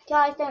the?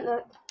 Guys, don't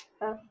look.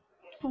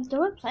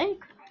 Do it, play.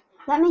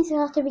 That means you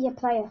have to be a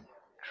player.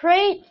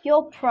 Create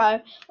your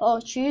pro or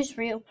choose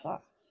real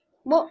pro.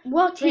 What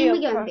team are we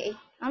Real going pro. to be?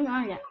 I don't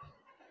know yet.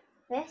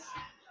 This?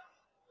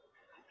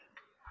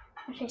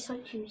 Okay, so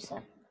choose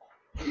that.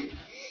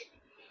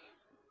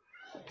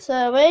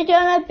 So we're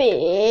gonna be.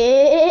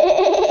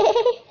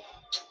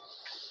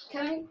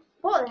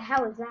 What the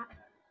hell is that?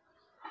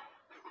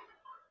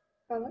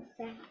 Oh, what's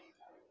that?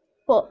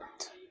 But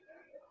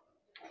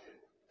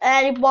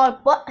anyone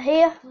but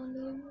here?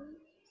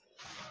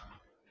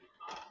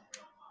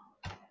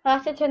 I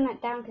have to turn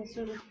that down because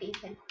someone's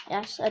beeping.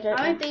 Yes, I don't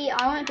I know.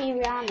 won't be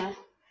Rihanna.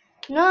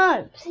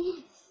 No,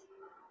 Please.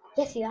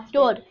 Yes, you have to.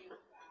 good.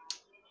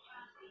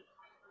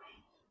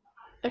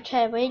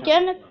 Okay, we're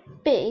gonna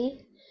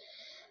be.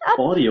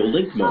 Audio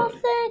link I'll mode.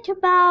 think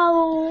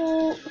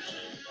about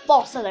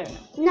Barcelona.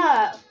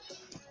 No.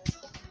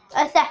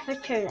 It's left for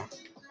two then.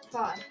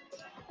 Five.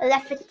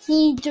 Left for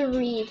T to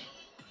read.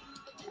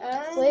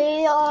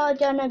 We are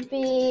gonna We're going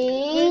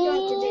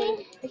to be.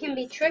 be. We can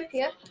be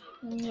trippier.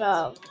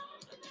 No.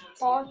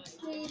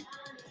 Party.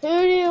 Who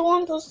do you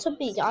want us to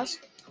be, guys?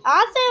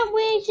 I think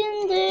we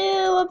can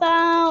do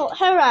about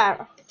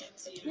Herrera.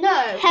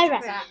 No.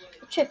 Herrera.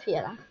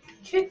 Trippier then.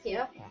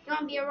 Trippier. You want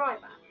to be a right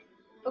back?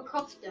 Or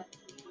Costa?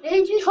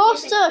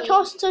 Costa.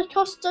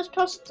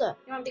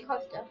 You want to be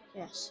Costa?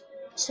 Yes.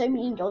 So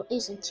mean,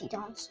 isn't he,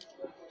 guys?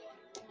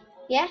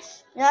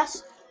 Yes.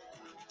 Yes.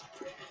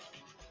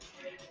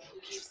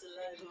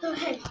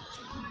 Okay.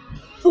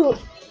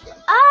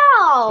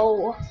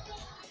 Ow!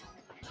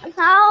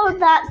 Now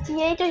that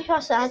Diego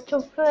Costa has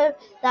confirmed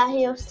that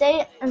he'll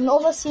stay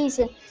another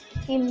season,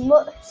 he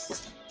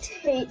must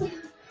take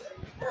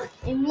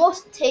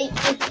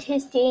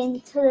his game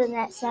to the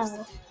next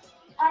level.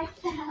 I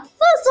fell.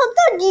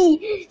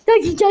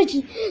 That's a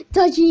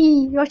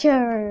doggy,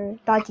 Roger,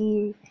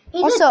 doggy.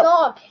 He's What's a up?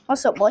 dog.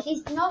 What's up, boy?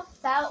 He's not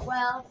felt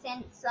well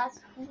since last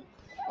week.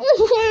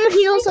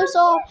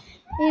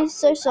 He's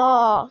so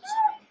soft.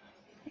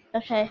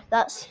 Okay,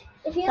 that's.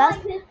 If you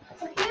That's- like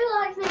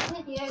this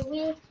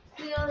video,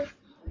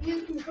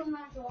 you can come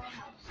round to our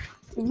house.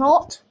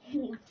 Not.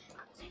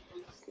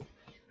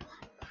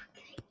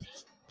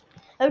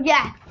 Oh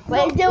yeah,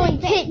 we're doing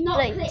clickbait, not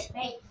clickbait.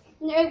 clickbait.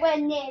 Nowhere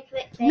near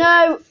clickbait.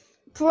 No,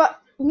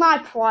 my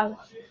pro.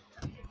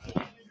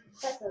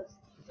 That's us.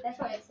 That's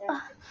what it says.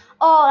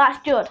 Oh,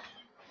 that's good.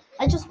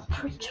 I just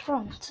pushed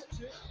front.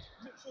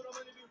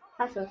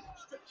 That's us.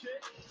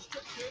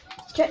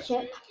 Stretch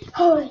it.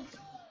 Oh.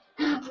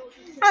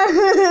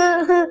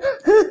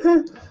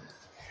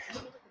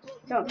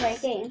 Don't play a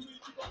game.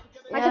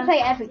 I can play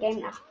every game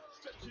now.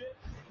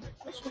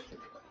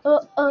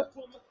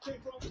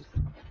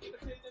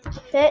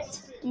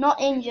 Fit, not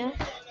injured.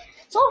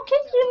 Stop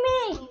kicking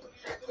me!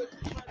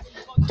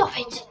 Stop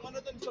it!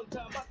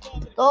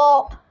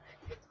 Stop!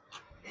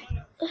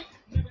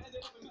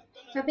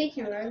 I'm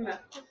beating Roma.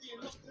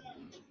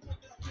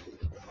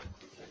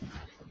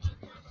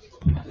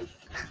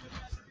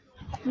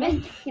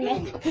 You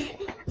missed. See,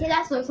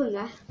 that's what's on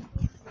there.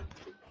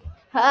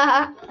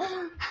 That's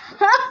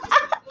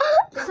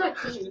not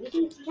team.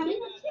 Can we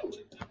not team?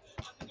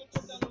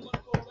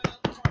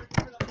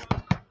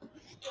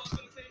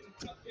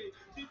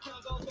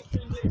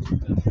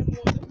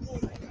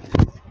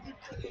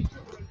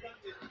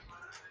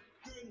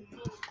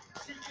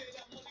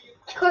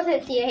 Of course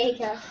it's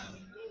Diego.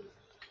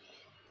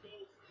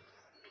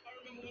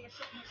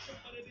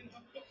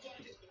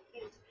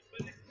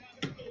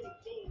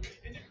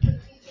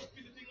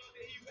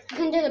 I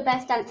can do the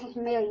best dance of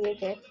me or you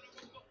do.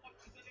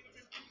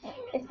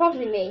 It's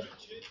probably me.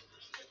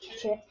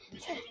 Shit.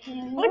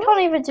 I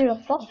can't even do a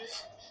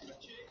false.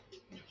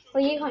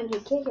 Well, you can't do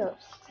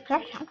kick-ups. I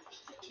can.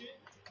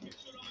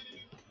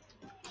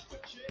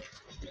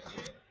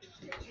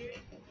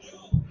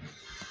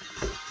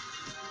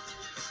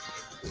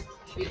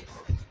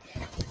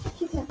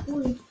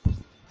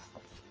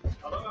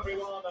 Hello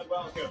everyone and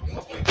welcome.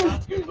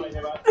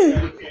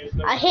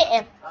 I hit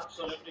him.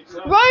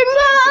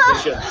 Roma!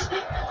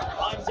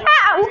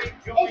 Ow!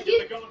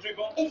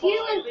 If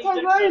you went to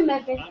Roma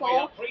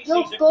before,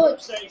 you're good.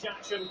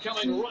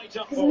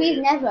 Because we've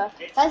never.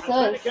 That's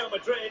us.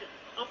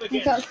 We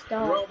got to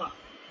start. Roma.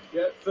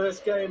 Yeah,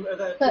 first game of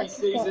their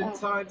pre-season.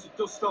 Time to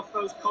dust off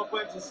those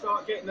cobwebs and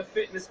start getting the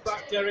fitness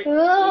back, Derek.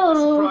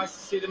 Oh, Surprised to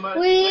see the man.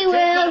 we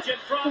will.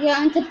 We're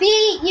going to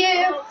beat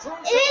you.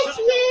 If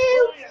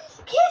you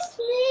kiss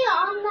me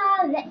on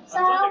the lips,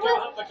 I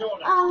will come to your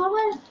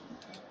house.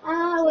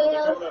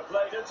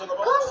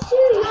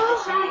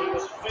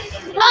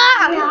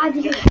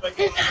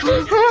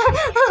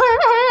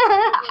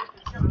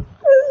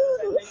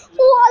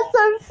 What's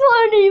so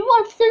funny?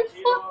 What's so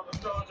funny?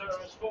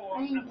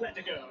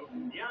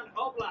 Jan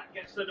Oblak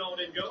gets the nod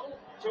in goal.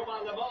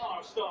 Thomas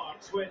Lemar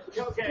starts with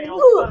Koke on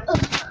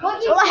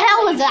What the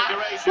hell was that?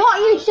 What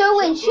are you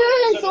doing?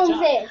 Shooting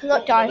something.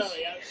 Look, guys.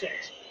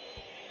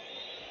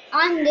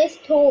 I'm this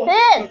tall.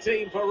 Here.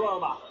 Team for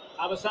Roma.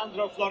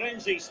 Alessandro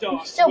Florenzi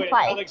starts Still with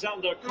playing.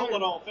 Alexander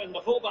Kolarov in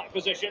the fullback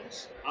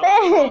positions.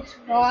 There.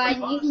 Right,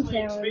 you can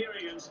say it.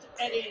 Experienced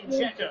Eddie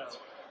Dzeko.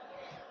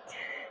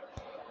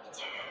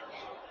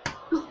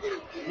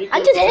 I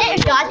just hit him,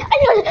 guys.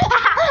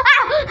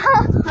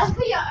 That's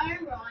for your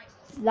own right.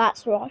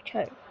 That's right,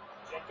 too.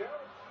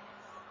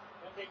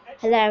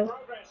 Hello.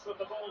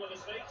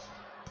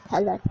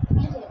 Hello.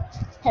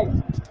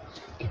 Hello.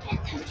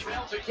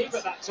 Failed to keep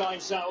at that time,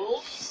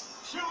 Saul.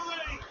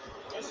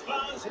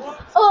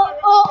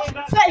 Oh,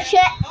 stretch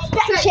it.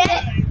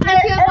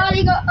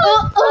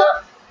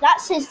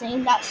 That's his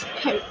name. That's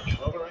Coke.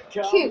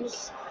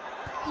 Cute.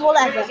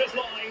 Whatever.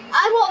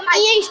 I want my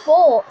EA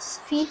Sports,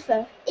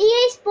 FIFA.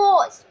 EA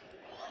Sports.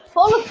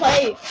 Full of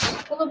plays.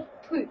 Full of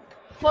poop.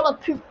 Full of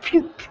poop.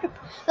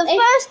 The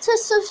first to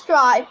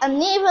subscribe and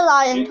leave a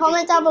like and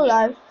comment down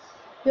below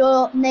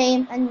your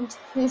name and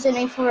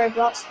username for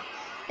Roblox.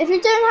 If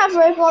you don't have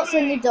Roblox,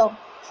 then you're done.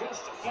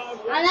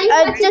 And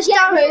then Just get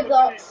download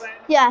Roblox.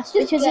 Yes,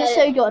 because it's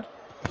so good.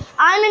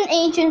 I'm an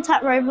agent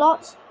at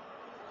Roblox.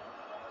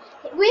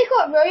 We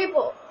got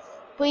Robux.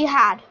 We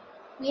had,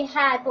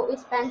 but we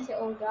spent it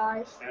all,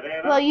 guys.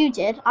 well, you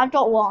did. I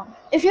got one.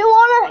 If you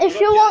want to, If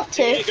you want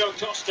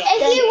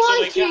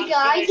to,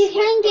 guys, you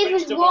can give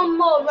us one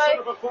more.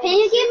 Can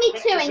you give me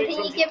 2 and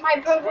can you give my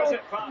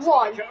brother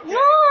 1?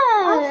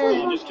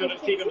 No. Just trying to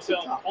keep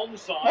himself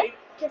onside.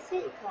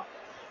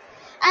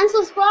 And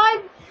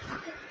subscribe.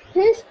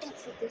 Who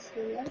sponsored this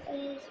video?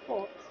 EA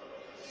Sports.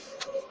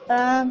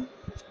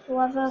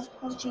 Whoever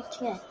was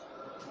GTA.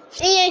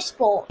 EA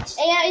Sports.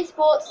 EA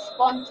Sports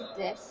sponsored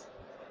this.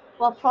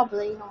 Well,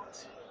 probably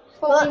not.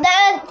 But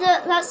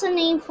that's the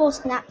name for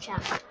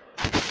Snapchat.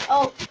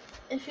 Oh,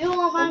 if you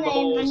want my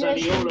name, I'm going to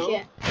change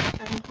it.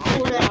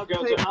 Now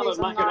go to Alan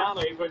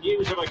McAnally for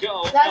news of a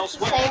goal. That's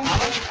the same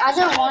thing. I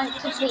don't want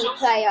to be a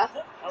player.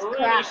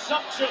 Crap.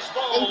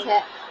 Ain't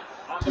it?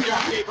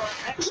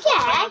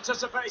 Yeah.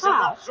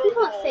 How? You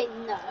can't say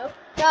no.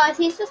 Guys,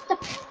 he's just a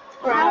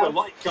crap.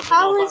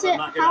 How is it?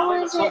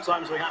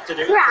 Sometimes we have to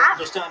do Crap.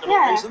 understandable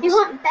Yeah, reasons. you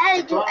can't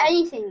barely do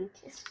anything.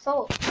 It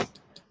sucks.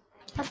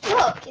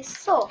 Look, it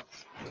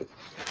sucks.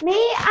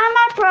 Me and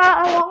my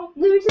brother.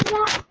 Losing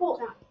that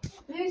Fortnite.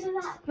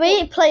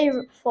 We play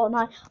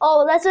Fortnite.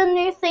 Oh, there's a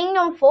new thing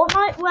on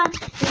Fortnite where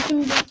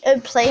you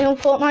can play on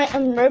Fortnite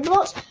and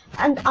Roblox,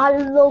 and I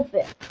love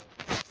it.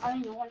 I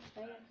don't know what to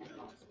say.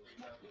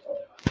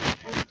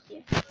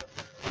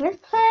 Let's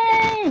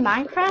play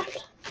Minecraft.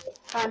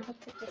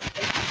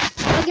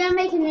 We're gonna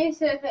make a new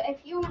server.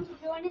 If you want to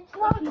join it,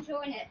 you can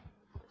join it.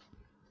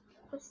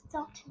 We're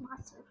starting my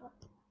server.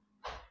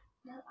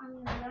 No,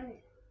 I'm gonna run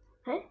it.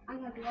 Hey?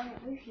 I'm gonna be on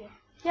it with you.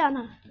 Yeah, I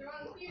know.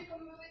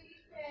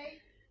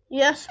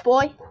 Yes,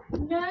 boy.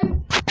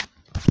 No.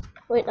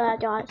 Wait there,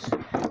 guys.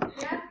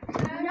 Yeah.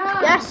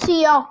 No. Yes,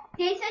 CEO.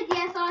 He said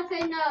yes, I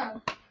said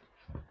no.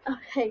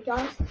 Okay,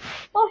 guys.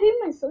 Oh, who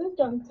my son's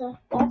done to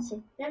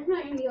Darcy? That's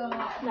not in your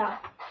life. No.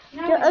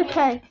 No. Yeah,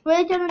 okay,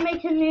 we're gonna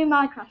make a new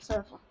Minecraft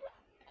server.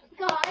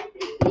 Guys,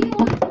 if you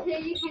want to,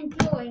 you can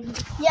join.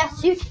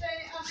 Yes, you.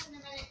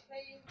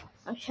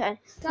 Okay.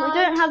 We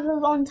don't have a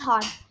long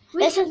time.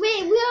 We'll film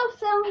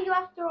you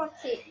after our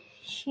tea.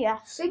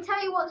 Yes. We'll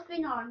tell you what's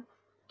been on.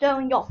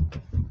 Going on.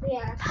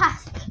 Yeah.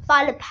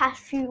 By the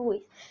past few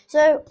weeks.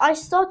 So I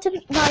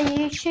started my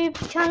YouTube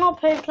channel,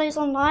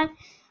 Pokeplayzonine.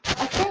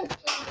 I think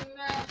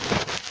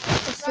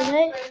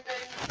yesterday.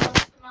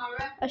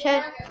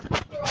 Okay.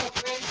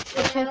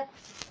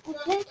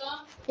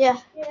 Yeah.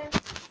 I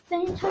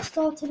think I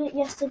started it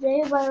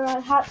yesterday where I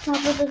hacked my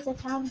brother's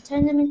account and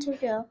turned him into a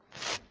girl.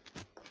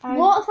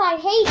 What I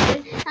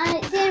hated, and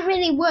it didn't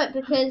really work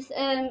because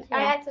I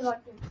had to log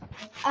in.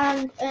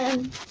 And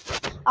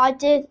I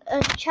did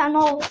a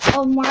channel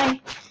on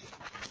my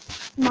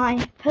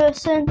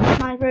person,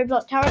 my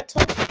Roblox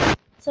character.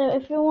 So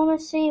if you want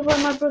to see where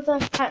my brother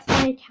hacked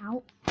my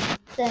account,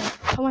 then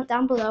comment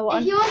down below.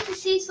 If you want to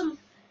see some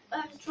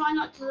try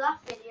not to laugh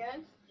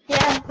videos,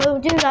 yeah, we'll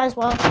do that as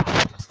well.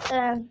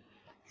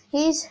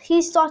 He's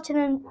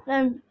starting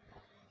a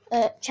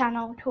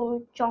channel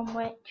called John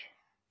Wick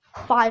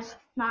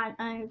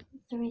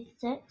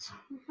 59036.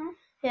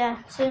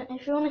 Yeah, so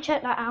if you want to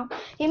check that out,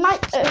 he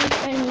might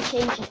only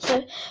change it.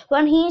 So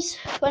when he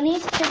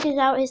figures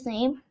out his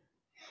name,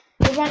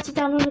 he writes it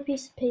down on a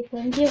piece of paper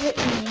and give it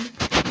to me.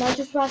 And I'll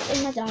just write it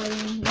in my diary.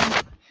 And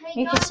then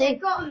you can see. I've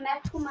got a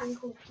metal man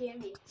called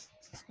Jimmy.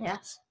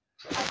 Yes.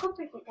 I could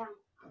break it down.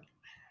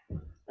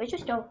 We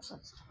just go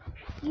upstairs.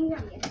 You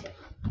don't get it.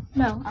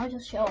 No, I'll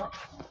just show it.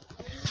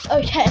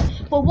 Okay,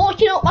 we're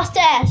walking up my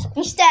stairs.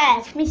 Me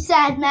stairs.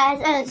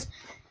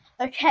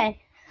 Okay.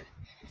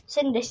 It's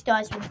in this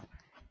guy's room.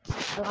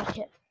 I like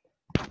it.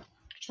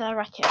 Should I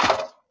wreck it?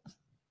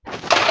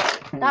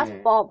 That's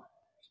Bob,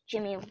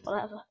 Jimmy,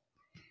 whatever.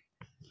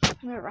 I'm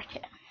gonna wreck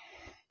it.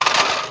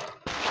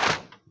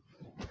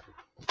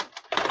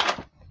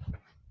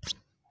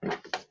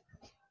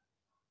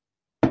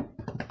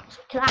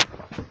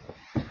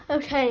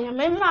 Okay, I'm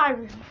in my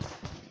room.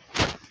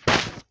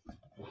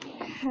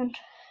 And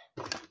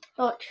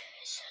look,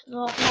 it's the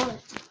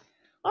wallet.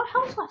 What the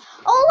hell's that?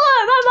 Oh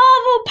look, my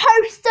Marvel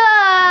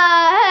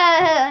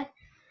poster!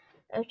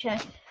 Okay,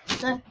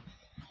 so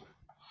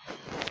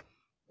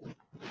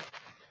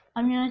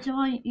I'm gonna do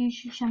my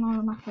YouTube channel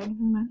on my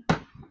phone.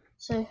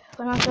 So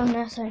when I've done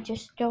this, I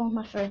just go on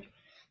my phone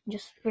and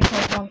just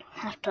record one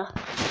after.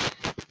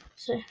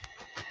 So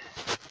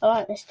I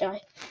like this guy.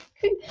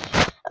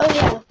 Oh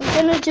yeah, we're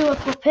gonna do a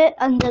puppet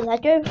and the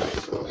Lego.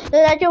 The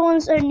Lego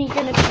one's only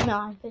gonna be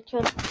 9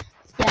 because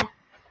yeah.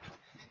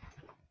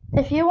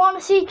 If you want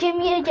to see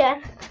Jimmy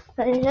again,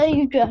 then there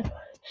you go.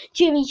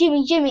 Jimmy.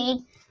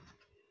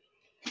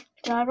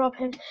 Can I rob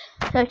him?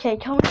 Okay,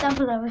 comment down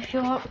below if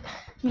you want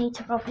me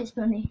to rob his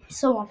money.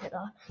 Some of it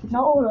though,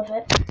 not all of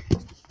it.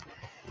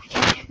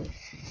 Okay.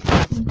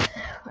 And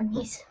when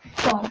he's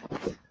gone,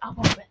 I'll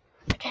rob it.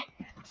 Okay.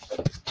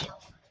 Chill.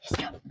 Just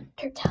go.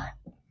 Don't tell him.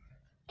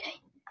 Okay.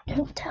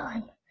 Don't tell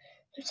him.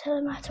 Don't tell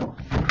him at all.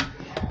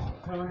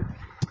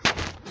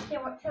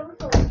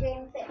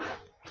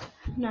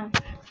 No.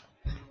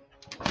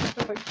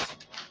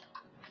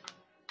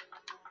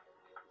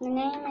 The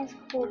name is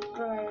called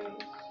Bros.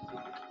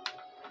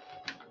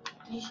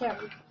 Did you show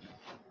me?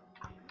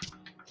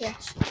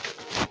 Yes.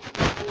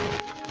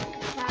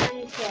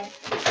 And yeah,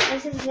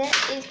 this is it.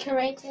 It's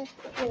creative.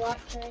 You like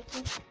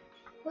creative?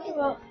 What is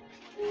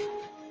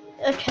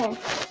it? Okay,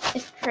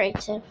 it's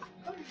creative.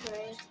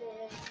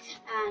 Creative.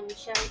 And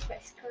show me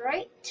press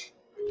create.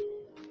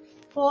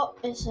 What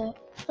is it?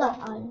 Flat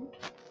Island.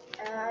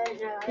 I don't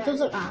know. It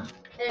doesn't matter.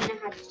 I don't know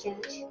how to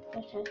change.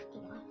 Okay,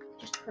 doesn't matter.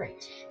 Just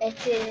create.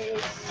 It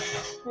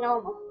is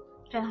normal.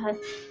 Go ahead.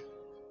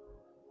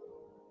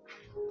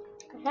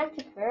 I have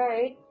to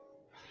create.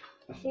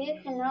 See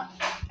if you're not.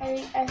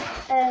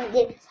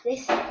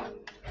 This.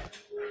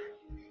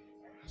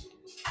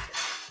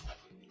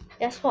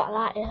 Guess what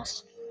that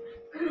is?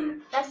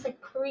 That's a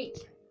creep.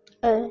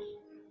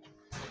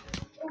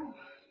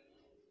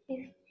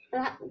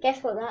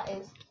 Guess what that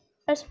is?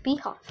 That's a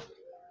beehive.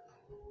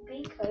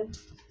 Beacon.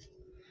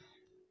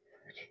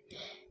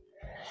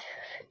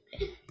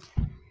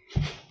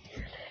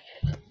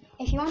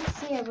 If you want to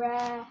see a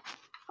rare,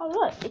 Oh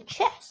look, the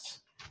chest.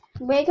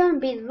 we're gonna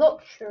be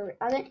luxury.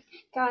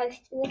 Guys,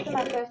 this is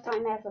my first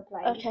time ever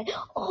playing. Okay.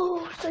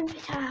 Oh, some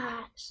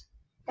pickaxe.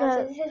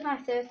 Guys, this is my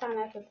first time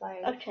ever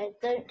playing. Okay,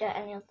 don't get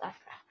any of that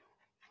crap.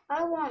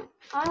 I want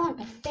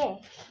a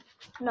fish.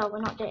 No, we're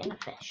not getting a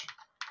fish.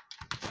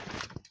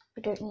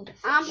 We don't need a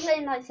fish. I'm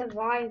playing like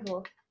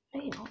survival.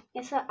 No, you're not.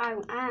 Yes, I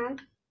am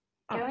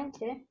going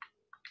to.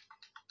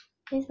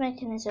 He's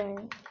making his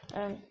own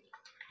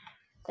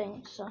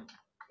thing, so.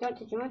 You want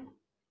to join?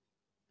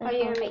 Or are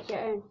you gonna make your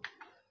own?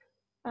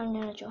 I'm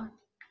gonna join.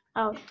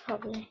 I'll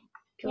probably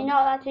join. You're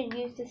not allowed to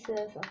use the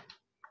server.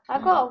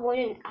 I've got a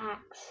wooden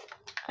axe.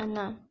 I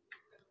know.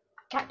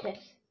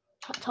 Cactus.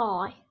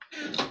 Tie.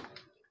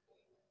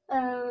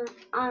 I'm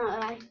not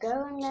allowed to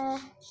go in there.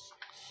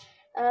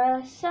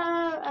 So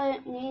I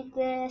don't need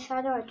this.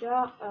 How do I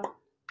drop? Oh.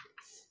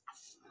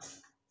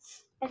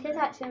 This is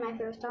actually my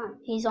first time.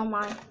 He's on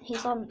mine.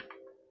 He's on.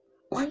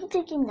 Why are you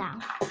digging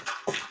down?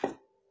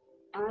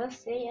 I'll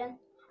see ya.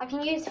 I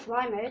can use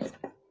fly mode.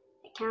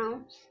 It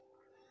counts.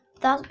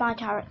 That's my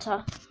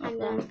character. And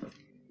then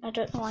I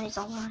don't know why he's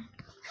on mine.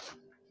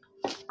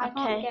 I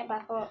can't get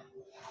back up.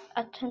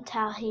 I can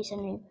tell he's a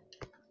noob.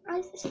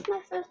 Oh, this is my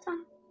first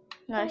time.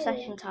 No, Yeah.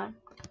 second time.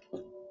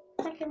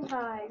 Second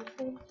time.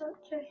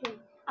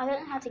 I don't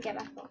know how to get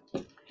back up.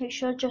 You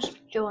should just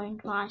join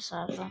my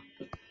server.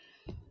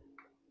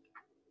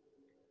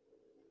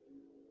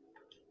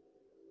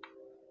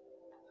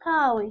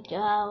 There we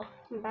go.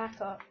 I'm back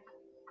up.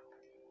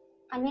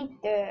 I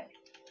need dirt.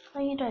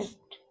 No, you don't.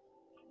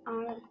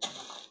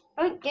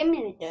 Don't give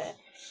me the dirt.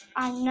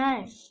 I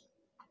know.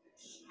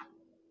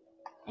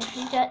 If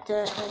you get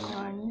dirt, then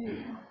you're a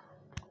noob.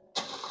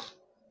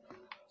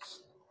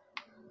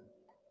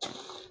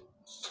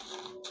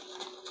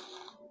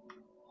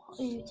 What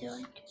are you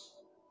doing?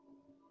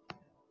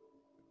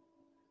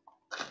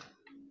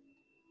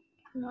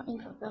 I'm not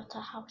even built a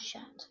house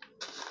yet.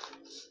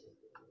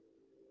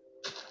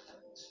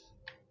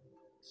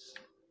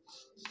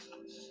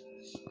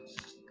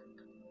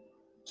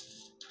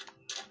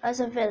 As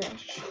a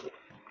village.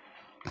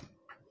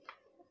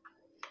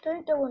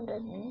 Don't go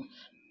underneath.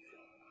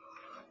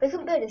 We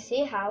can build a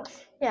sea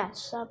house.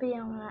 Yes, that'll be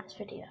on the next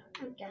video.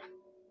 Okay.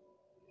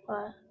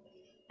 Where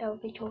it will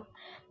be called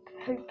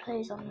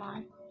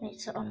Pokeplayzonine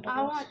meets it underwater.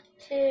 I want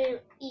to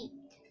eat.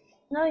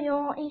 No, you're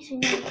not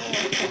eating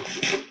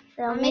underwater.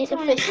 They'll I'll make make the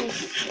one- fishes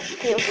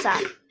feel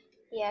sad.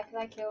 Yeah, because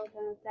I killed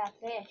that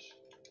fish.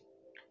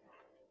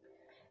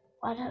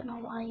 I don't know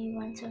why you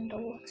went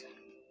underwater.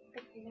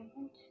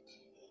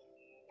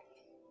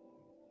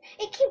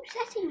 It keeps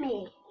setting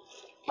me.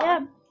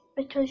 Yeah,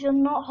 because you're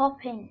not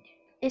hopping.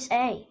 It's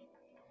A.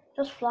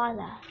 Just fly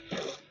there.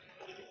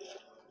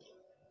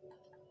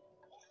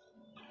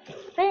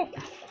 Think.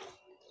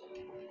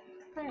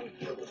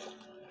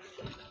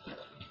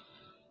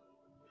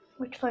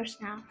 We're close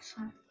now,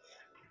 so.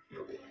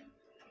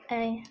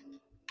 A.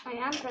 I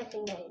am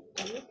pressing it,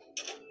 dude.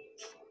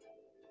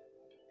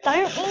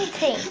 Don't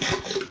eat it.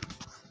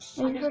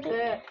 I just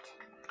burped.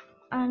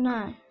 I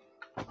know.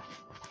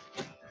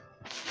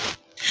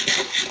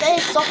 They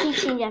stop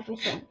eating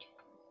everything.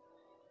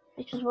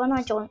 Because when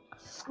I joined,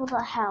 what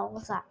the hell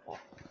was that for?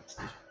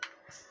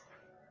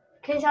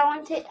 Because I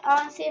want to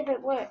see if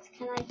it works.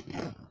 Can I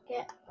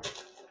get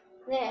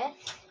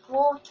this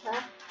water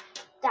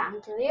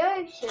down to the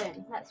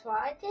ocean? That's what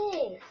I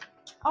did.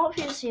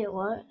 Obviously it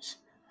works.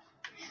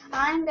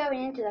 I'm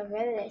going into the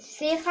village.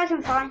 See if I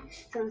can find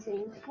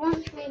something.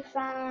 Once we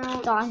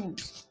found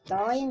Diamonds.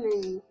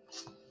 diamonds.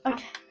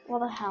 Okay, what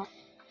the hell?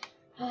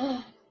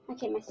 I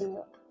keep messing it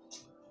up.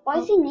 Why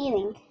is he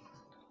kneeling?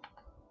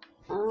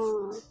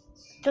 Oh,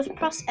 Just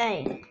press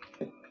A.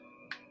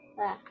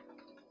 there.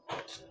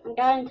 I'm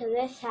going to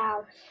this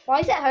house. Why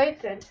is it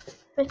open?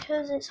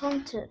 Because it's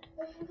haunted.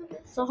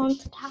 It's a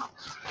haunted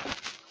house.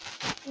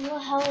 What the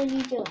hell are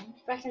you doing?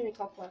 Pressing the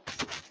copper.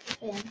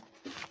 In?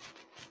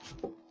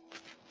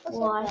 What's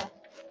Why? up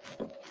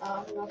there?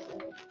 Oh,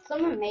 nothing.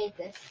 Someone made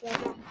this. Yeah,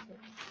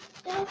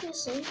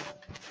 obviously.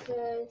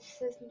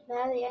 There's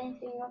barely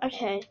anything up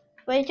Okay,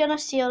 we're gonna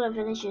steal a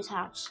villager's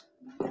house.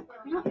 there.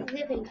 I'm not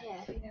living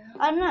here.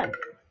 I know.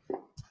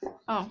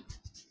 Oh,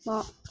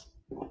 What?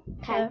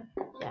 Okay.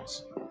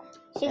 yes.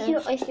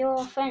 Is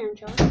your phone on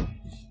charge?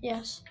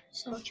 Yes,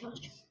 so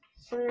charge.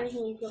 For some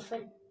reason use your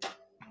phone.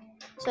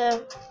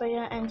 So we're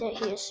gonna end it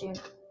here soon.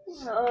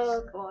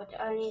 Oh god,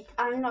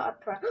 I'm not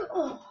a pro.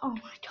 Oh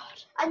my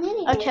god. I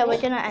nearly Okay, did we're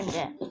it. gonna end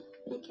it.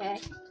 Okay.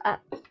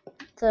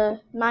 The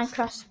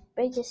Minecraft's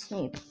biggest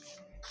noob.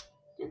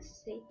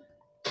 Let's see.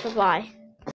 Goodbye.